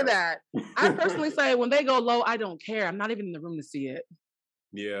down say that. I personally say when they go low, I don't care. I'm not even in the room to see it.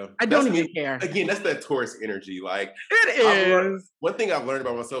 Yeah, I don't even care. Again, that's that Taurus energy. Like it is. One thing I've learned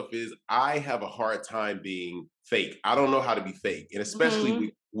about myself is I have a hard time being fake. I don't know how to be fake, and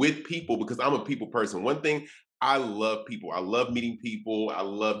especially with people, because I'm a people person. One thing, I love people. I love meeting people. I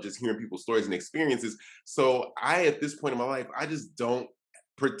love just hearing people's stories and experiences. So at this point in my life, I just don't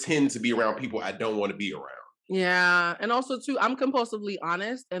pretend to be around people I don't want to be around. Yeah. And also too, I'm compulsively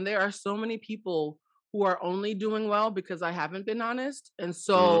honest, and there are so many people who are only doing well because I haven't been honest. And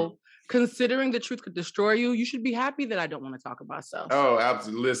so considering the truth could destroy you, you should be happy that I don't want to talk about stuff. Oh,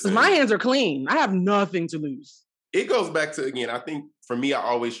 absolutely. Listen, my hands are clean. I have nothing to lose. It goes back to, again, I think for me, I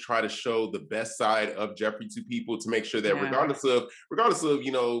always try to show the best side of Jeffrey to people to make sure that regardless of,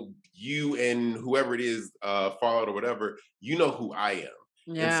 you and whoever it is, Fallout or whatever, you know who I am.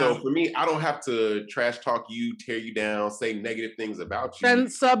 Yeah. And so for me, I don't have to trash talk you, tear you down, say negative things about you.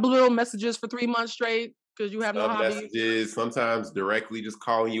 Send subliminal messages for 3 months straight because you have no hobby. Messages, sometimes directly just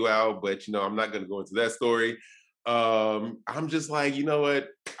calling you out, but I'm not going to go into that story. I'm just like, you know what?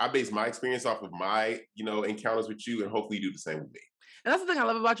 I base my experience off of my, encounters with you, and hopefully you do the same with me. And that's the thing I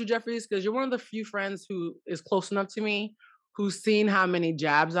love about you, Jeffrey, is because you're one of the few friends who is close enough to me, who's seen how many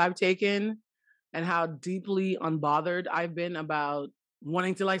jabs I've taken and how deeply unbothered I've been about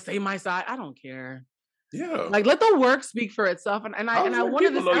wanting to say my side. I don't care. Yeah. Let the work speak for itself. And I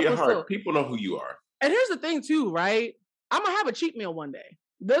wanted this episode. Your heart. People know who you are. And here's the thing too, right? I'm going to have a cheat meal one day.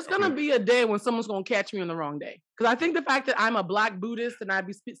 There's going to be a day when someone's going to catch me on the wrong day. Because I think the fact that I'm a Black Buddhist and I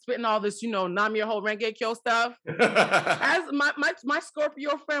be spitting all this, Nam Myoho Renge Kyo stuff. As my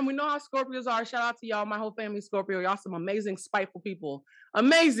Scorpio friend, we know how Scorpios are. Shout out to y'all, my whole family Scorpio. Y'all some amazing, spiteful people.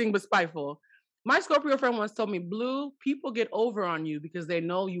 Amazing, but spiteful. My Scorpio friend once told me, Blue, people get over on you because they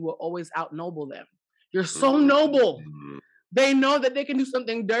know you will always outnoble them. You're so noble. They know that they can do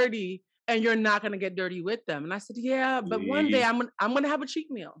something dirty and you're not going to get dirty with them. And I said, yeah, but one day I'm going to have a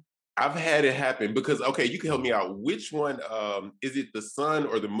cheat meal. I've had it happen because, okay, you can help me out. Which one, is it the sun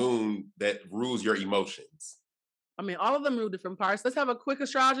or the moon that rules your emotions? I mean, all of them rule different parts. Let's have a quick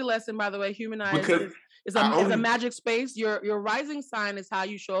astrology lesson, by the way. Humanize is a magic space. Your rising sign is how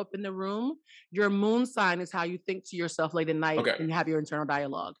you show up in the room. Your moon sign is how you think to yourself late at night and you have your internal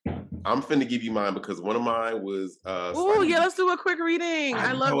dialogue. I'm finna give you mine because one of mine was... oh, yeah, let's do a quick reading.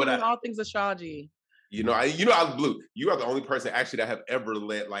 I love reading all things astrology. I Blue. You are the only person actually that I have ever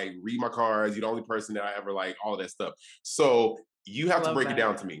let read my cards. You're the only person that I ever all that stuff. So you have to break it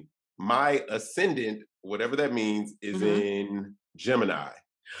down to me. My ascendant, whatever that means, is in Gemini.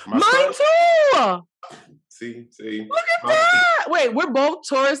 Mine too. See. Look at that. Wait, we're both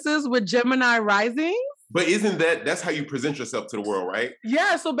Tauruses with Gemini risings. But isn't that's how you present yourself to the world, right?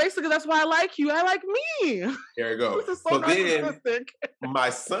 Yeah, so basically that's why I like you. I like me. There you go. This is so then narcissistic. my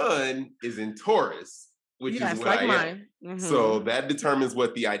son is in Taurus, which is what like I am. mine. Mm-hmm. So that determines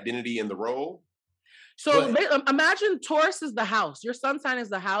what the identity and the role. So imagine Taurus is the house. Your sun sign is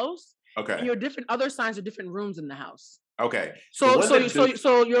the house. Okay. And your other signs are different rooms in the house. Okay. So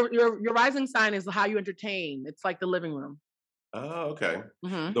your rising sign is how you entertain. It's like the living room. Oh, okay.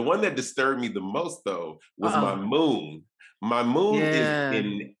 Mm-hmm. The one that disturbed me the most, though, was my moon. My moon is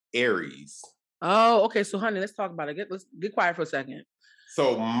in Aries. Oh, okay. So, honey, let's talk about it. Let's get quiet for a second.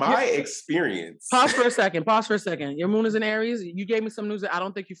 So my experience. Pause for a second. Your moon is in Aries. You gave me some news that I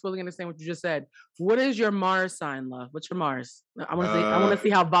don't think you fully understand what you just said. What is your Mars sign, love? What's your Mars? I want to see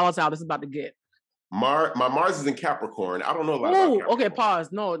how volatile this is about to get. My Mars is in Capricorn. I don't know a lot about Capricorn. Okay, pause.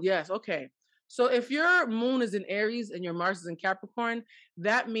 No, yes, okay. So if your moon is in Aries and your Mars is in Capricorn,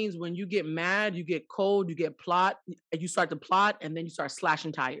 that means when you get mad, you get cold, you start to plot, and then you start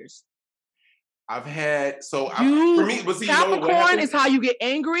slashing tires. For me, but see, Capricorn is how you get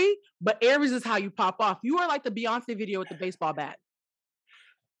angry, but Aries is how you pop off. You are like the Beyonce video with the baseball bat.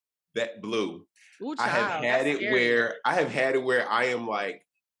 That blue. Ooh, I have had it where I am like,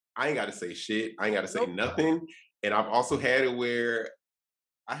 I ain't got to say shit. I ain't got to say nothing. And I've also had it where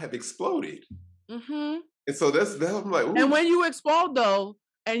I have exploded. Mm-hmm. And so I'm like, ooh. And when you explode though,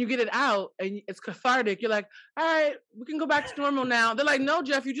 and you get it out and it's cathartic, you're like, all right, we can go back to normal now. They're like, no,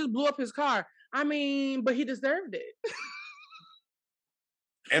 Jeff, you just blew up his car. I mean, but he deserved it.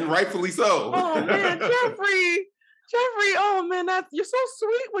 And rightfully so. Oh man, Jeffrey, oh man, you're so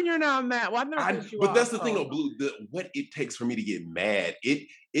sweet when you're not mad. Well, I've never but that's the thing, though, Blue. What it takes for me to get mad,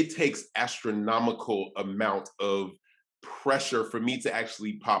 it takes astronomical amount of pressure for me to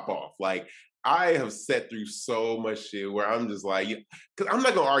actually pop off. Like, I have sat through so much shit where I'm just like, because I'm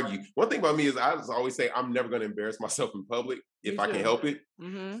not gonna argue. One thing about me is I just always say I'm never gonna embarrass myself in public if I can help it.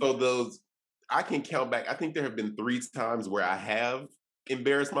 Mm-hmm. So I can count back. I think there have been 3 times where I have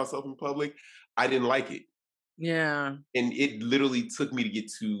embarrassed myself in public. I didn't like it. Yeah. And it literally took me to get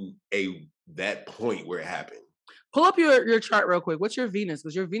to that point where it happened. Pull up your chart real quick. What's your Venus?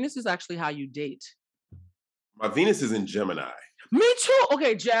 Because your Venus is actually how you date. My Venus is in Gemini. Me too.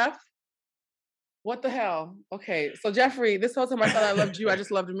 Okay, Jeff. What the hell? Okay, so Jeffrey, this whole time I thought I loved you. I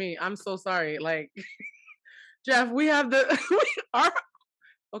just loved me. I'm so sorry. Like, Jeff, we have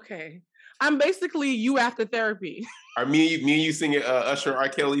okay. I'm basically you after therapy. Are me and you singing Usher, R.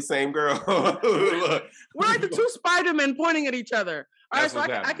 Kelly, same girl? We're like the 2 Spider-Men pointing at each other. All right, so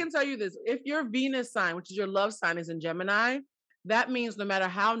I can tell you this. If your Venus sign, which is your love sign, is in Gemini, that means no matter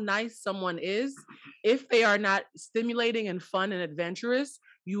how nice someone is, if they are not stimulating and fun and adventurous,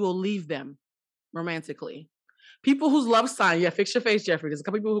 you will leave them romantically. People whose love sign, fix your face, Jeffrey. There's a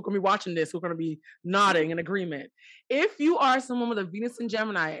couple people who are going to be watching this who are going to be nodding in agreement. If you are someone with a Venus in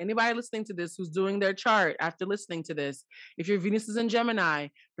Gemini, anybody listening to this who's doing their chart after listening to this, if your Venus is in Gemini,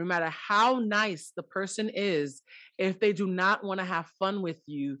 no matter how nice the person is, if they do not want to have fun with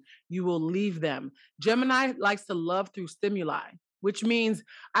you, you will leave them. Gemini likes to love through stimuli, which means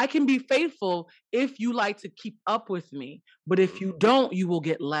I can be faithful if you like to keep up with me. But if you don't, you will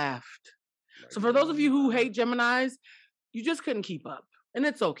get laughed. So for those of you who hate Geminis, you just couldn't keep up. And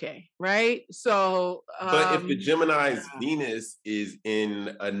it's okay, right? So but if the Gemini's Venus is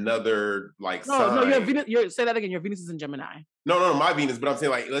in another sign. No, your Venus, say that again. Your Venus is in Gemini. No, my Venus, but I'm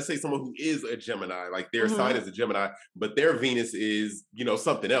saying, like, let's say someone who is a Gemini, like their sign is a Gemini, but their Venus is,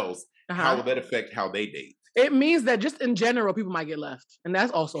 something else. Uh-huh. How will that affect how they date? It means that just in general, people might get left. And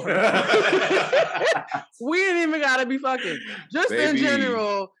that's also we ain't even gotta be fucking. Just in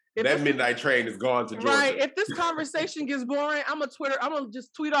general. That midnight train is gone to Georgia. Right. If this conversation gets boring, I'm gonna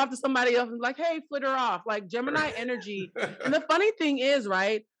just tweet off to somebody else and be like, hey, flitter off. Like Gemini energy. And the funny thing is,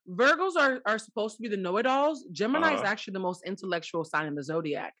 right, Virgos are supposed to be the know-it-alls. Gemini is actually the most intellectual sign in the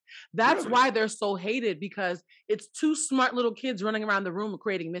zodiac. That's why they're so hated, because it's 2 smart little kids running around the room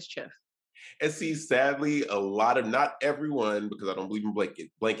creating mischief. And see, sadly, not everyone, because I don't believe in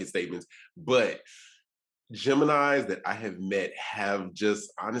blanket statements, but Geminis that I have met have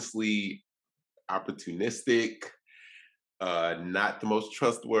just honestly opportunistic, not the most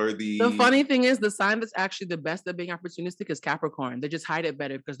trustworthy. The funny thing is, the sign that's actually the best at being opportunistic is Capricorn. They just hide it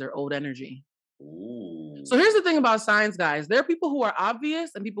better because they're old energy. Ooh. So here's the thing about signs, guys. There are people who are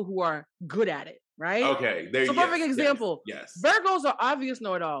obvious and people who are good at it, right? Okay. Perfect example. Yes. Virgos are obvious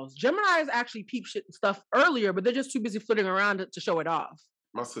know-it-alls. Geminis actually peep stuff earlier, but they're just too busy flitting around to show it off.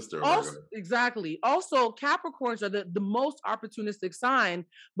 My sister. Exactly. Also, Capricorns are the most opportunistic sign,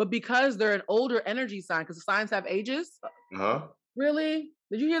 but because they're an older energy sign, because the signs have ages. Uh-huh. Really?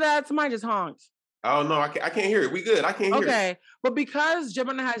 Did you hear that? Somebody just honked. Oh no, I can't hear it. We good. I can't hear it. Okay, but because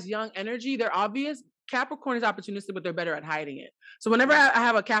Gemini has young energy, they're obvious. Capricorn is opportunistic, but they're better at hiding it. So whenever I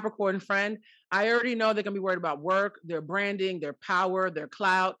have a Capricorn friend, I already know they're gonna be worried about work, their branding, their power, their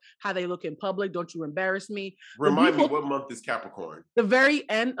clout, how they look in public. Don't you embarrass me? Remind me, what month is Capricorn? The very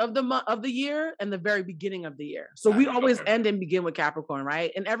end of the month of the year and the very beginning of the year. So we always end and begin with Capricorn,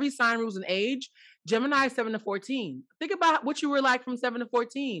 right? And every sign rules an age. Gemini is 7 to 14. Think about what you were like from 7 to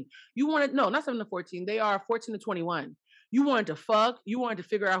 14. You wanted, no, not 7 to 14. They are 14 to 21. You wanted to fuck. You wanted to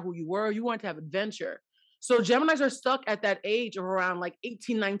figure out who you were. You wanted to have adventure. So Geminis are stuck at that age of around like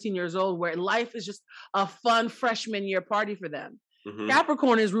 18, 19 years old, where life is just a fun freshman year party for them. Mm-hmm.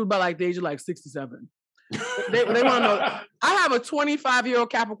 Capricorn is ruled by like the age of like 67. They want to know. I have a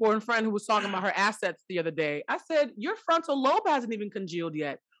 25-year-old Capricorn friend who was talking about her assets the other day. I said, your frontal lobe hasn't even congealed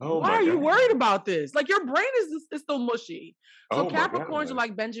yet. Why are you worried about this? Like your brain is still mushy. So Capricorns are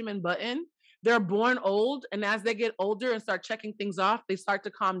like Benjamin Button. They're born old, and as they get older and start checking things off, they start to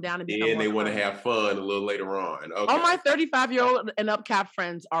calm down and become and they want to have fun a little later on. Okay. All my 35-year-old and up Cap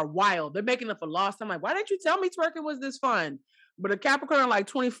friends are wild. They're making up for lost. I'm like, why didn't you tell me twerking was this fun? But a Capricorn like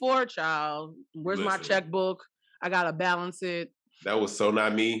 24, child, where's my checkbook? I gotta balance it. That was so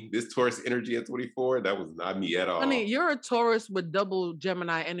not me. This Taurus energy at 24, that was not me at all. Honey, you're a Taurus with double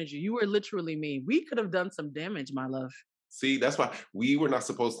Gemini energy. You were literally me. We could have done some damage, my love. See, that's why we were not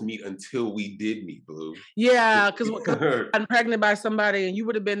supposed to meet until we did meet, Blue. Yeah, because I'm pregnant by somebody and you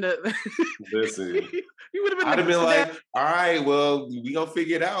would have been the... Listen. You would have been I'd have been like, all right, well, we gonna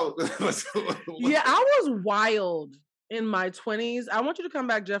figure it out. Yeah, I was wild in my 20s. I want you to come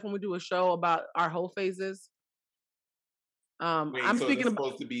back, Jeff, when we do a show about our whole phases. Wait, I'm so speaking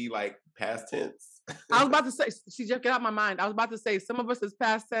supposed to be like past tense. I was about to say, see, Jeff, get out my mind. I was about to say some of us is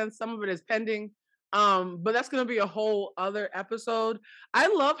past tense, some of it is pending. But that's gonna be a whole other episode. I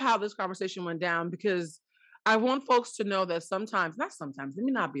love how this conversation went down because I want folks to know that sometimes, not sometimes, let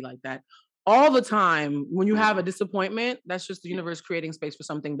me not be like that. All the time, when you have a disappointment, that's just the universe creating space for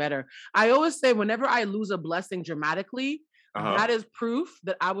something better. I always say, whenever I lose a blessing dramatically, that is proof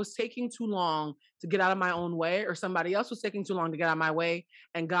that I was taking too long to get out of my own way, or somebody else was taking too long to get out of my way,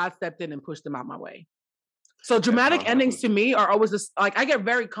 and God stepped in and pushed them out my way. So dramatic endings to me are always this, like, I get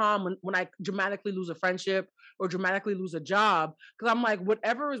very calm when I dramatically lose a friendship or dramatically lose a job, because I'm like,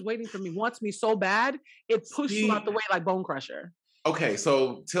 whatever is waiting for me wants me so bad, it pushes you out the way like Bone Crusher. Okay,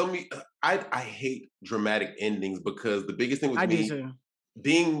 so tell me, I hate dramatic endings because the biggest thing with me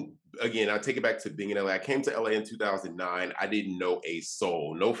being, again, I take it back to being in LA. I came to LA in 2009. I didn't know a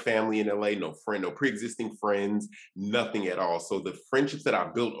soul, no family in LA, no friend, no pre-existing friends, nothing at all. So the friendships that I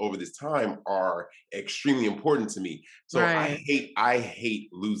built over this time are extremely important to me. So I hate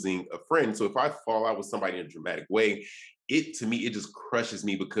losing a friend. So if I fall out with somebody in a dramatic way, to me, it just crushes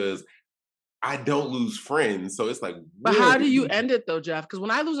me because I don't lose friends. So it's like, but how do you end it though, Jeff? Because when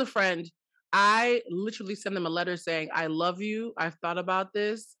I lose a friend, I literally send them a letter saying, I love you. I've thought about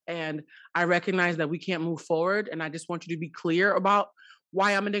this and I recognize that we can't move forward. And I just want you to be clear about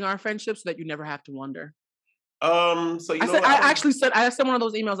why I'm ending our friendship so that you never have to wonder. I sent one of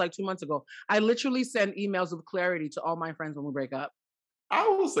those emails like 2 months ago. I literally send emails of clarity to all my friends when we break up. I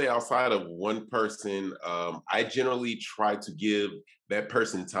will say outside of one person, I generally try to give that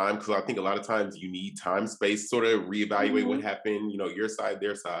person time because I think a lot of times you need time, space, sort of reevaluate what happened, your side,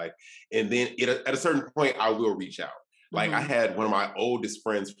 their side. And then at a certain point, I will reach out. Like I had one of my oldest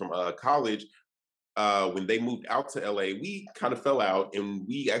friends from college, when they moved out to LA, we kind of fell out and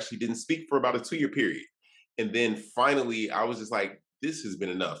we actually didn't speak for about a 2-year period. And then finally, I was just like, this has been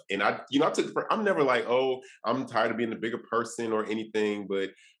enough. And I took I'm never like, oh, I'm tired of being a bigger person or anything,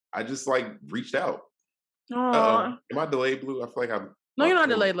 but I just like reached out. Am I delayed, Blue? I feel like I'm. No, you're not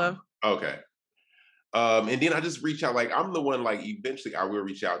delayed, love. Okay. And then I just reach out. Like I'm the one. Like eventually, I will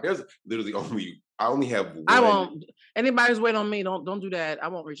reach out. There's literally I only have one. I won't. Anybody who's waiting on me, don't do that. I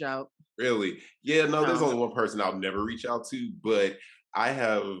won't reach out. Really? Yeah. No, there's only one person I'll never reach out to, but I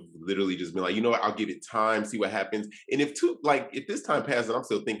have literally just been like, you know what, I'll give it time, see what happens. And if this time passes and I'm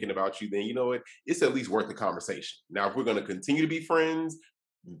still thinking about you, then you know what, it's at least worth the conversation. Now, if we're going to continue to be friends,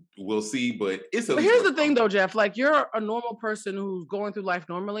 we'll see, but it's at least. But here's the thing though, Jeff, like you're a normal person who's going through life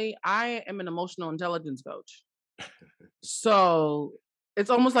normally. I am an emotional intelligence coach. So it's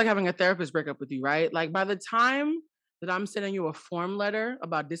almost like having a therapist break up with you, right? Like by the time that I'm sending you a form letter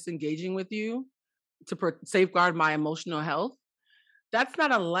about disengaging with you to safeguard my emotional health, that's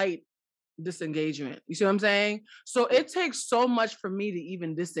not a light disengagement. You see what I'm saying? So it takes so much for me to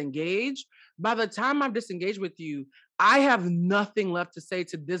even disengage. By the time I'm disengaged with you, I have nothing left to say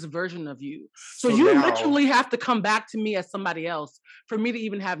to this version of you. So now, literally have to come back to me as somebody else for me to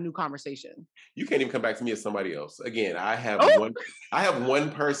even have new conversation. You can't even come back to me as somebody else. Again, I have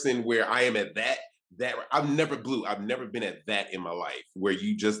one person where I am at that I've never been at that in my life where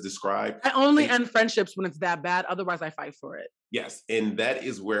you just described. I only end friendships when it's that bad. Otherwise, I fight for it. Yes. And that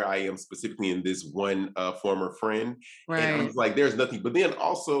is where I am specifically in this one former friend. Right. And I was like, there's nothing. But then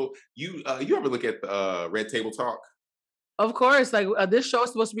also, you ever look at the Red Table Talk? Of course, like this show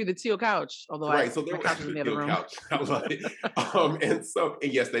is supposed to be the teal couch, although so there couch is in the other room. Couch. I love it.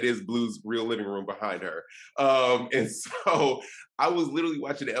 And yes, that is Blue's real living room behind her. And so I was literally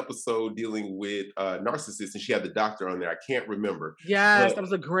watching the episode dealing with narcissists, and she had the doctor on there. I can't remember. Yes, that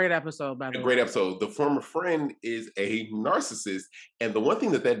was a great episode, by the way. A great episode. The former friend is a narcissist, and the one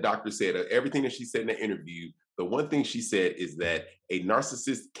thing that doctor said, everything that she said in the interview, the one thing she said is that a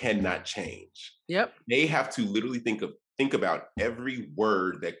narcissist cannot change. Yep. They have to literally think about every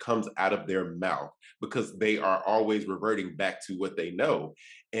word that comes out of their mouth because they are always reverting back to what they know.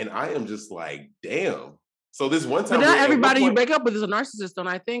 And I am just like, damn. So this one time, but not everybody you break up with is a narcissist. And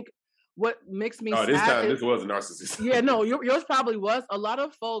I think what makes me sad this was a narcissist. Yeah, no, yours probably was. A lot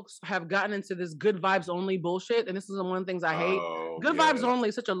of folks have gotten into this good vibes only bullshit, and this is one of the things I hate. Good vibes only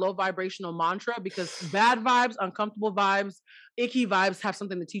is such a low vibrational mantra because bad vibes, uncomfortable vibes, icky vibes have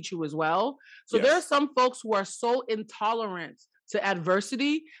something to teach you as well. So there are some folks who are so intolerant to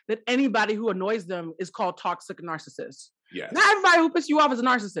adversity that anybody who annoys them is called toxic narcissist. Yes. Not everybody who pisses you off is a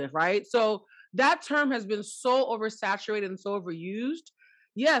narcissist, right? So that term has been so oversaturated and so overused.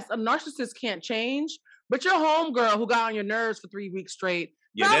 Yes, a narcissist can't change, but your homegirl who got on your nerves for 3 weeks straight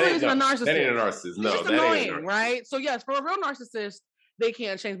probably isn't a narcissist. That ain't a narcissist. No, just annoying, right? So yes, for a real narcissist, they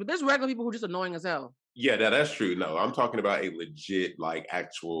can't change. But there's regular people who are just annoying as hell. Yeah, that's true. No, I'm talking about a legit, like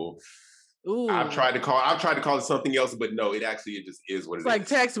actual. Ooh. I've tried to call it something else, but no, it just is what it is. It's like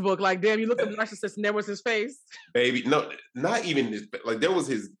textbook. Like, damn, you look at the narcissist and there was his face. Baby, no, not even his, like there was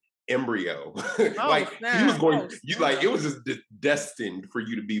his embryo. Like snap. he was going, it was just destined for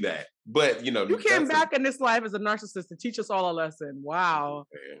you to be that. But you came back in this life as a narcissist to teach us all a lesson. Wow.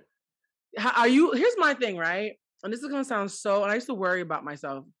 Here's my thing, right? And this is gonna sound and I used to worry about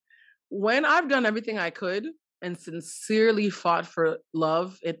myself. When I've done everything I could and sincerely fought for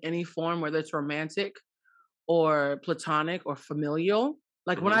love in any form, whether it's romantic or platonic or familial,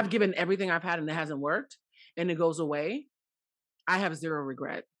 like when I've given everything I've had and it hasn't worked and it goes away, I have zero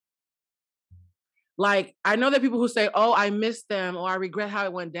regret. Like, I know that people who say, oh, I miss them or I regret how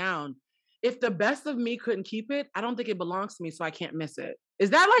it went down. If the best of me couldn't keep it, I don't think it belongs to me, so I can't miss it. Is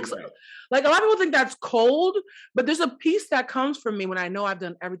that like a lot of people think that's cold, but there's a peace that comes from me when I know I've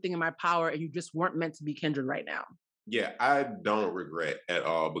done everything in my power and you just weren't meant to be kindred right now. Yeah, I don't regret at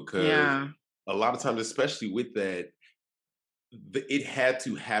all because a lot of times, especially with that, it had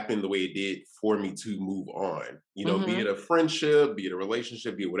to happen the way it did for me to move on. Be it a friendship, be it a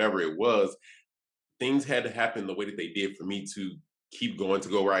relationship, be it whatever it was, things had to happen the way that they did for me to keep going to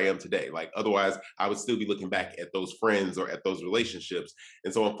go where I am today. Like otherwise I would still be looking back at those friends or at those relationships.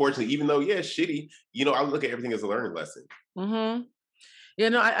 And so unfortunately, even though, shitty, I look at everything as a learning lesson.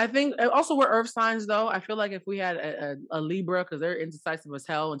 Mm-hmm. I think also we're earth signs though. I feel like if we had a Libra, because they're indecisive as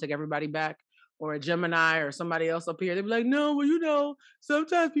hell and take everybody back, or a Gemini or somebody else up here, they'd be like, no, well,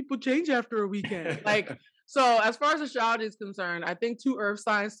 sometimes people change after a weekend. Like, so as far as astrology is concerned, I think 2 earth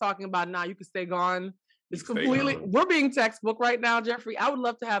signs talking about, you can stay gone. It's completely, we're being textbook right now, Jeffrey. I would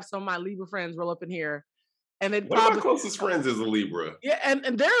love to have some of my Libra friends roll up in here. And they'd one of my closest friends is a Libra. Yeah,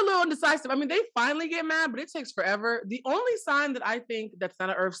 and they're a little indecisive. I mean, they finally get mad, but it takes forever. The only sign that I think that's not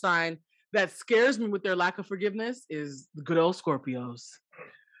an earth sign that scares me with their lack of forgiveness is the good old Scorpios.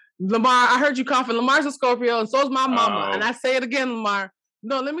 Lamar, I heard you coughing. Lamar's a Scorpio, and so is my mama. And I say it again, Lamar.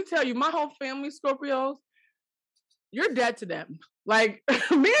 No, let me tell you, my whole family Scorpios, you're dead to them. Like,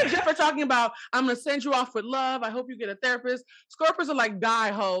 me and Jeff are talking about, I'm going to send you off with love. I hope you get a therapist. Scorpios are like, die,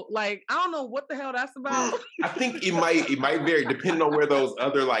 ho. Like, I don't know what the hell that's about. I think it might vary depending on where those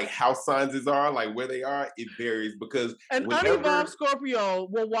other, like, house signs are, like, where they are, it varies because an unevolved Scorpio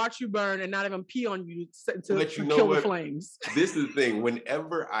will watch you burn and not even pee on you to kill the flames. This is the thing.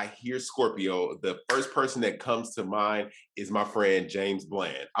 Whenever I hear Scorpio, the first person that comes to mind is my friend James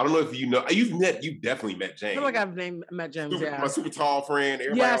Bland. I don't know if you know. You've definitely met James. I feel like I've met James, my super tall friend.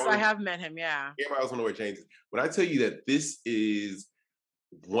 Yes, I have met him, yeah. Everybody else want to know where James is. When I tell you that this is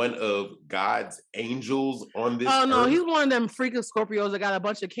one of God's angels on this Oh no, earth? he's one of them freaking Scorpios that got a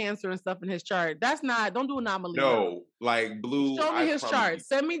bunch of Cancer and stuff in his chart. That's not. Don't do anomaly. No, like Blue. Show me I his promise chart. you.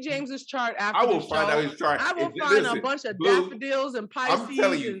 Send me James's chart after I will the find show. out his chart. I will If- find listen, a bunch of Blue, daffodils and Pisces I'm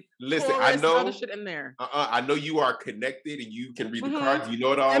telling you. and Listen, Taurus I and know. other shit in there. I know you are connected and you can read the Mhm. cards. You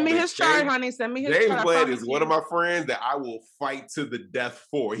know it all. Send me but his chart, James- honey. Send me his James chart. I Bled promise is one of you. my friends that I will fight to the death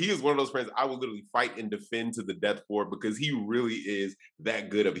for. He is one of those friends I will literally fight and defend to the death for because he really is that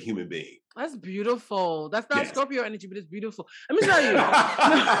good of a human being. That's beautiful. That's not Yes. Scorpio energy, but it's beautiful. Let me tell you.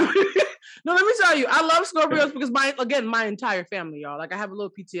 No, let me tell you. I love Scorpios because my entire family, y'all. Like I have a little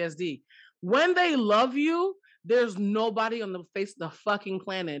PTSD. When they love you, there's nobody on the face of the fucking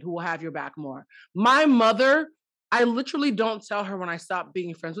planet who will have your back more. My mother, I literally don't tell her when I stop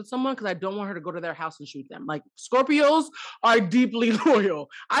being friends with someone because I don't want her to go to their house and shoot them. Like Scorpios are deeply loyal.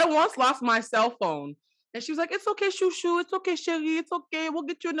 I once lost my cell phone and she was like, "It's okay, Shushu. It's okay, Shiggy. It's okay. We'll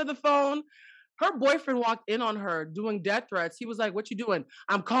get you another phone." Her boyfriend walked in on her doing death threats. He was like, "What you doing?"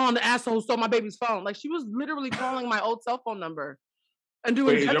 "I'm calling the asshole who stole my baby's phone." Like she was literally calling my old cell phone number and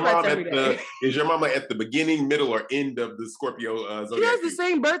doing Wait, death threats every day. is your mama at the beginning, middle, or end of the Scorpio She zodiac? has the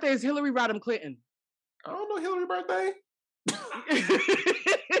same birthday as Hillary Rodham Clinton. I don't know Hillary's birthday.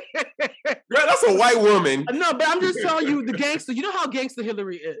 Girl, that's a white woman. No, but I'm just telling you, the gangster. You know how gangster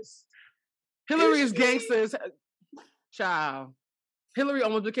Hillary is. Hillary is she? gangster. Child. Hillary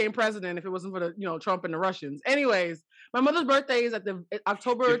almost became president if it wasn't for the Trump and the Russians. Anyways, my mother's birthday is at the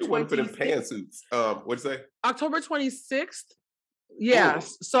October If it wasn't for them 26th. pantsuits. What'd you say? October 26th.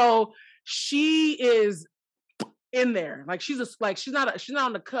 Yes. So she is in there. Like she's not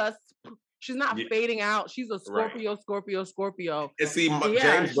on the cusp. She's not Yeah. fading out. She's a Right. Scorpio. And see, Yeah,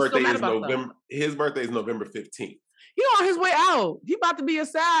 James' she's so birthday mad is about that. November. His birthday is November 15th. He on his way out. He about to be a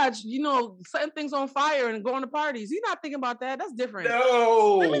Sag, setting things on fire and going to parties. He's not thinking about that. That's different.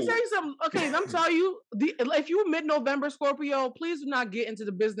 No. Let me tell you something. Okay, I'm telling you, if you mid-November Scorpio, please do not get into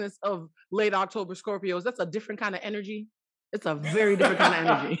the business of late October Scorpios. That's a different kind of energy. It's a very different kind of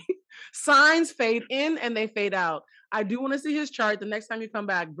energy. Signs fade in and they fade out. I do want to see his chart. The next time you come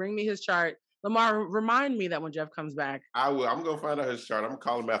back, bring me his chart. Lamar, remind me that when Jeff comes back. I will. I'm gonna find out his chart. I'm gonna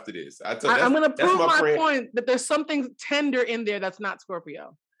call him after this. I'm going to prove my point that there's something tender in there that's not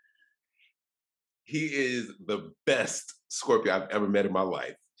Scorpio. He is the best Scorpio I've ever met in my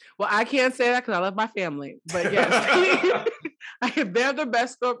life. Well, I can't say that because I love my family. But yes, they're the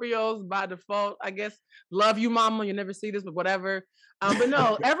best Scorpios by default. I guess, love you, mama. You never see this, but whatever. But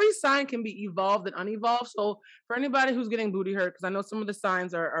no, every sign can be evolved and unevolved. So for anybody who's getting booty hurt, because I know some of the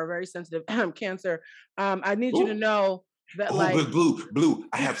signs are very sensitive, Cancer, I need you to know that but Blue,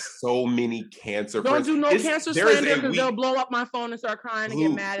 I have so many Cancer don't friends. do no Cancer there is slander a because week- they'll blow up my phone and start crying and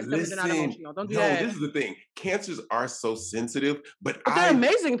get mad and stuff. They're not emotional. Don't do that. This is the thing. Cancers are so sensitive, but they're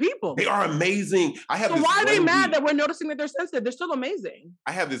amazing people. They are amazing. I have. So why are they mad week, that we're noticing that they're sensitive? They're still amazing.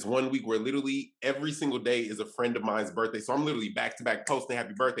 I have this 1 week where literally every single day is a friend of mine's birthday. So I'm literally back to back posting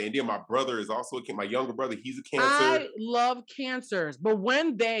happy birthday. And then my brother is also my younger brother. He's a Cancer. I love Cancers, but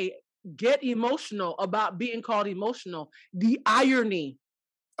when they get emotional about being called emotional, the irony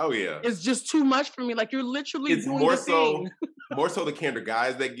is just too much for me. Like you're literally it's doing more the so thing. more so the Cancer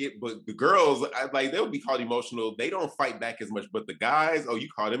guys that get, but the girls they'll be called emotional. They don't fight back as much, but the guys, you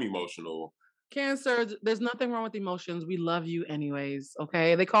call them emotional. Cancer, there's nothing wrong with emotions. We love you anyways,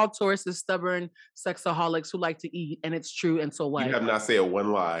 okay? They call Tauruses stubborn sexaholics who like to eat, and it's true, and so what? You have not said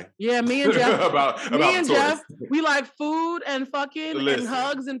one lie. Yeah, me and Jeff, about Jeff, we like food and fucking and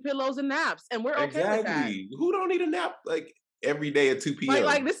hugs and pillows and naps, and we're okay with that. Who don't need a nap every day at 2 p.m.?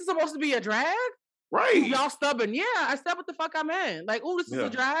 Like this is supposed to be a drag? Right. Y'all stubborn. Yeah, I step what the fuck I'm in. Like, this is a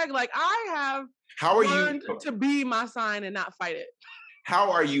drag. Like, I have learned to be my sign and not fight it.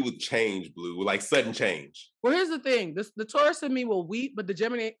 How are you with change, Blue? Like sudden change? Well, here's the thing. The Taurus in me will weep, but the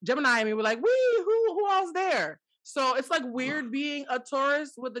Gemini in me will like, who else there? So it's like weird being a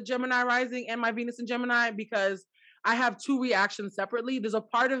Taurus with the Gemini rising and my Venus in Gemini because I have two reactions separately. There's a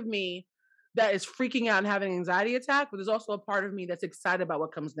part of me that is freaking out and having an anxiety attack, but there's also a part of me that's excited about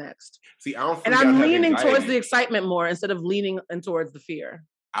what comes next. See, I don't. And I'm leaning towards the excitement more instead of leaning towards the fear.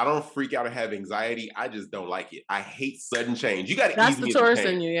 I don't freak out or have anxiety. I just don't like it. I hate sudden change. You got to That's ease the me Taurus into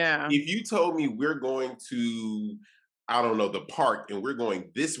pain. in you, yeah. If you told me we're going to, I don't know, the park and we're going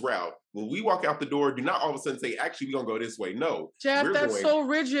this route, when we walk out the door, do not all of a sudden say, actually, we're going to go this way. No. Jeff, that's so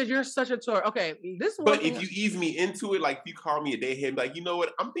rigid. You're such a Taurus. Okay, But if you ease me into it, like if you call me a day ahead, like, you know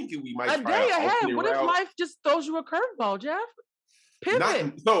what? I'm thinking we might try a day an ahead. What route. if life just throws you a curveball, Jeff?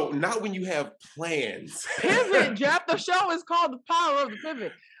 Pivot. Not when you have plans. Pivot, Jeff. The show is called The Power of the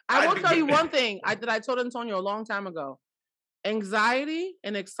Pivot. I will tell you one thing that I told Antonio a long time ago. anxiety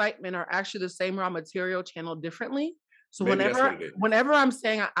and excitement are actually the same raw material channeled differently. So Maybe that's what it is. whenever I'm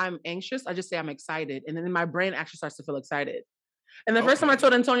saying I'm anxious, I just say I'm excited. And then my brain actually starts to feel excited. And the first time I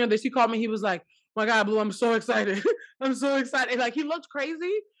told Antonio this, he called me, he was like, "My God, Blue, I'm so excited. I'm so excited." And like, he looked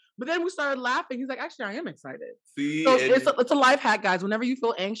crazy, but then we started laughing. He's like, "Actually, I am excited." See, so it's a life hack, guys. Whenever you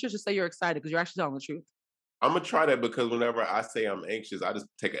feel anxious, just say you're excited because you're actually telling the truth. I'm gonna try that because whenever I say I'm anxious, I just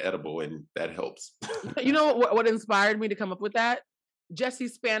take an edible and that helps. You know what inspired me to come up with that? Jesse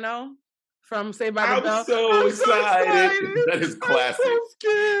Spano from Saved by the Bell. I'm so excited. That is classic. I'm so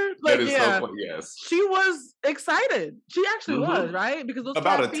scared. Like, that is so funny. Yes. She was excited. She actually was, right? Because those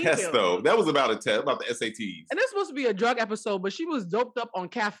about a test pills. Though. That was about a test, about the SATs. And it's supposed to be a drug episode, but she was doped up on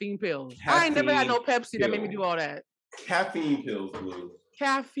caffeine pills. I ain't never had no Pepsi that made me do all that. Caffeine pills, Blue.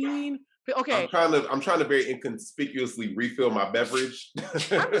 Caffeine. Okay. I'm trying to very inconspicuously refill my beverage.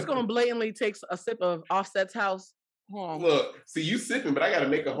 I'm just gonna blatantly take a sip of Offset's House. Look, see you sipping, but I gotta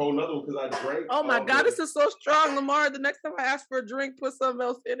make a whole nother one because I drank. Oh my God, this is so strong, Lamar. The next time I ask for a drink, put something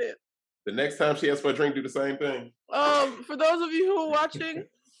else in it. The next time she asks for a drink, do the same thing. For those of you who are watching,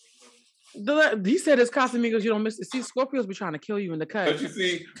 he said it's Casamigos, you don't miss it. See, Scorpios be trying to kill you in the cut. Don't you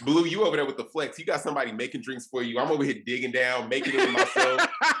see, Blue, you over there with the flex. You got somebody making drinks for you. I'm over here digging down, making it myself.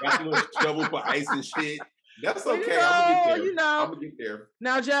 Got a little shovel for ice and shit. That's okay. I'm gonna get there.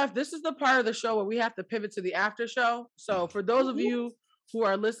 Now, Jeff, this is the part of the show where we have to pivot to the after show. So for those of you who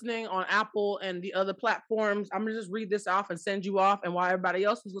are listening on Apple and the other platforms, I'm gonna just read this off and send you off. And while everybody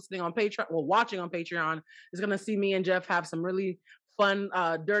else is listening on Patreon, watching on Patreon, is gonna see me and Jeff have some really fun,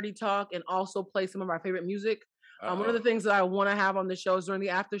 dirty talk and also play some of our favorite music. One of the things that I want to have on the show is during the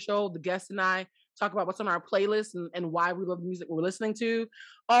after show, the guests and I talk about what's on our playlist and why we love the music we're listening to.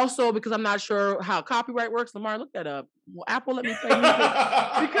 Also, because I'm not sure how copyright works, Lamar, look that up. Will Apple let me play music?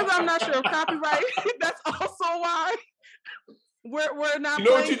 Because I'm not sure of copyright. That's also why we're not. You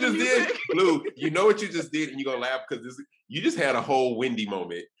know what you just did, Blue? You know what you just did, and you're gonna laugh because you just had a whole Wendy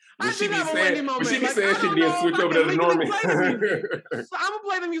moment. When she be saying she didn't switch over to the Norman. So I'm gonna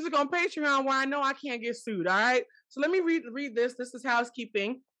play the music on Patreon where I know I can't get sued. All right. So let me read this. This is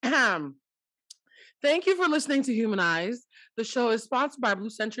housekeeping. Thank you for listening to Humanized. The show is sponsored by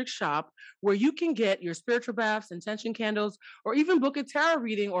Blue Centric Shop, where you can get your spiritual baths, intention candles, or even book a tarot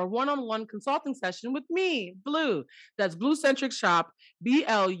reading or one-on-one consulting session with me, Blue. That's Blue Centric Shop,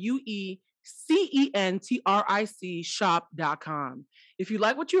 BLUECENTRIC shop.com. If you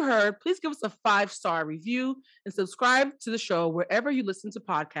like what you heard, please give us a 5-star review and subscribe to the show wherever you listen to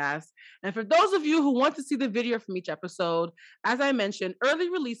podcasts. And for those of you who want to see the video from each episode, as I mentioned,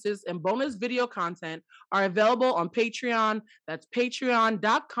 early releases and bonus video content are available on Patreon. That's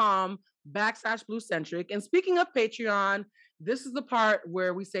patreon.com/BlueCentric. And speaking of Patreon, this is the part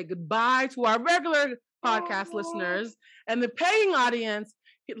where we say goodbye to our regular podcast listeners, and the paying audience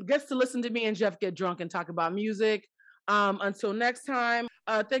gets to listen to me and Jeff get drunk and talk about music. Until next time,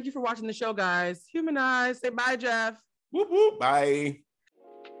 thank you for watching the show, guys. Humanize. Say bye, Jeff. Whoop, whoop. Bye.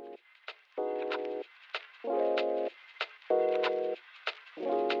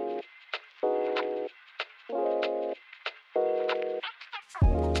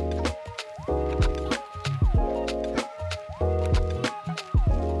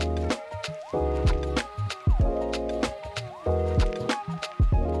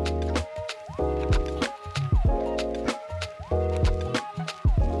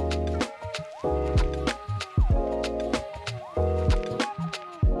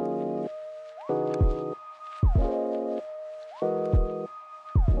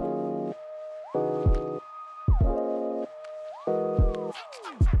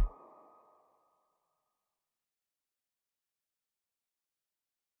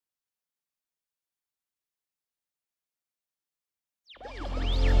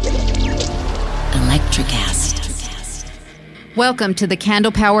 Welcome to the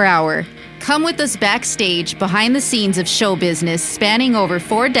Candle Power Hour. Come with us backstage behind the scenes of show business spanning over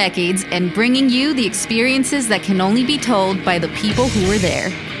 4 decades and bringing you the experiences that can only be told by the people who were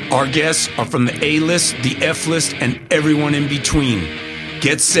there. Our guests are from the A-list, the F-list, and everyone in between.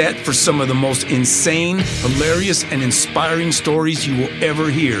 Get set for some of the most insane, hilarious, and inspiring stories you will ever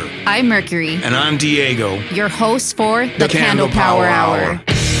hear. I'm Mercury. And I'm Diego. Your hosts for the Candle Power Hour.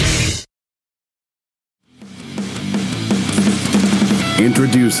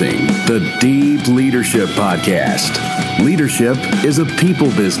 Introducing the Deep Leadership Podcast. Leadership is a people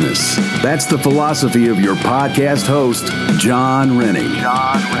business. That's the philosophy of your podcast host, John Rennie.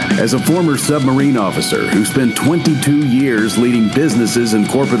 As a former submarine officer who spent 22 years leading businesses in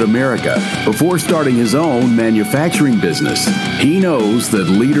corporate America before starting his own manufacturing business, he knows that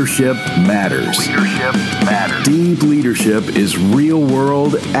leadership matters. Deep Leadership is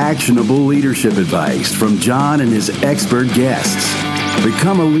real-world, actionable leadership advice from John and his expert guests.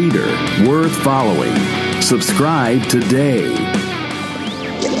 Become a leader worth following. Subscribe today.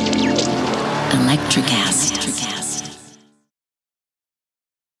 Electricast.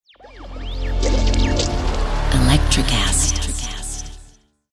 Electricast.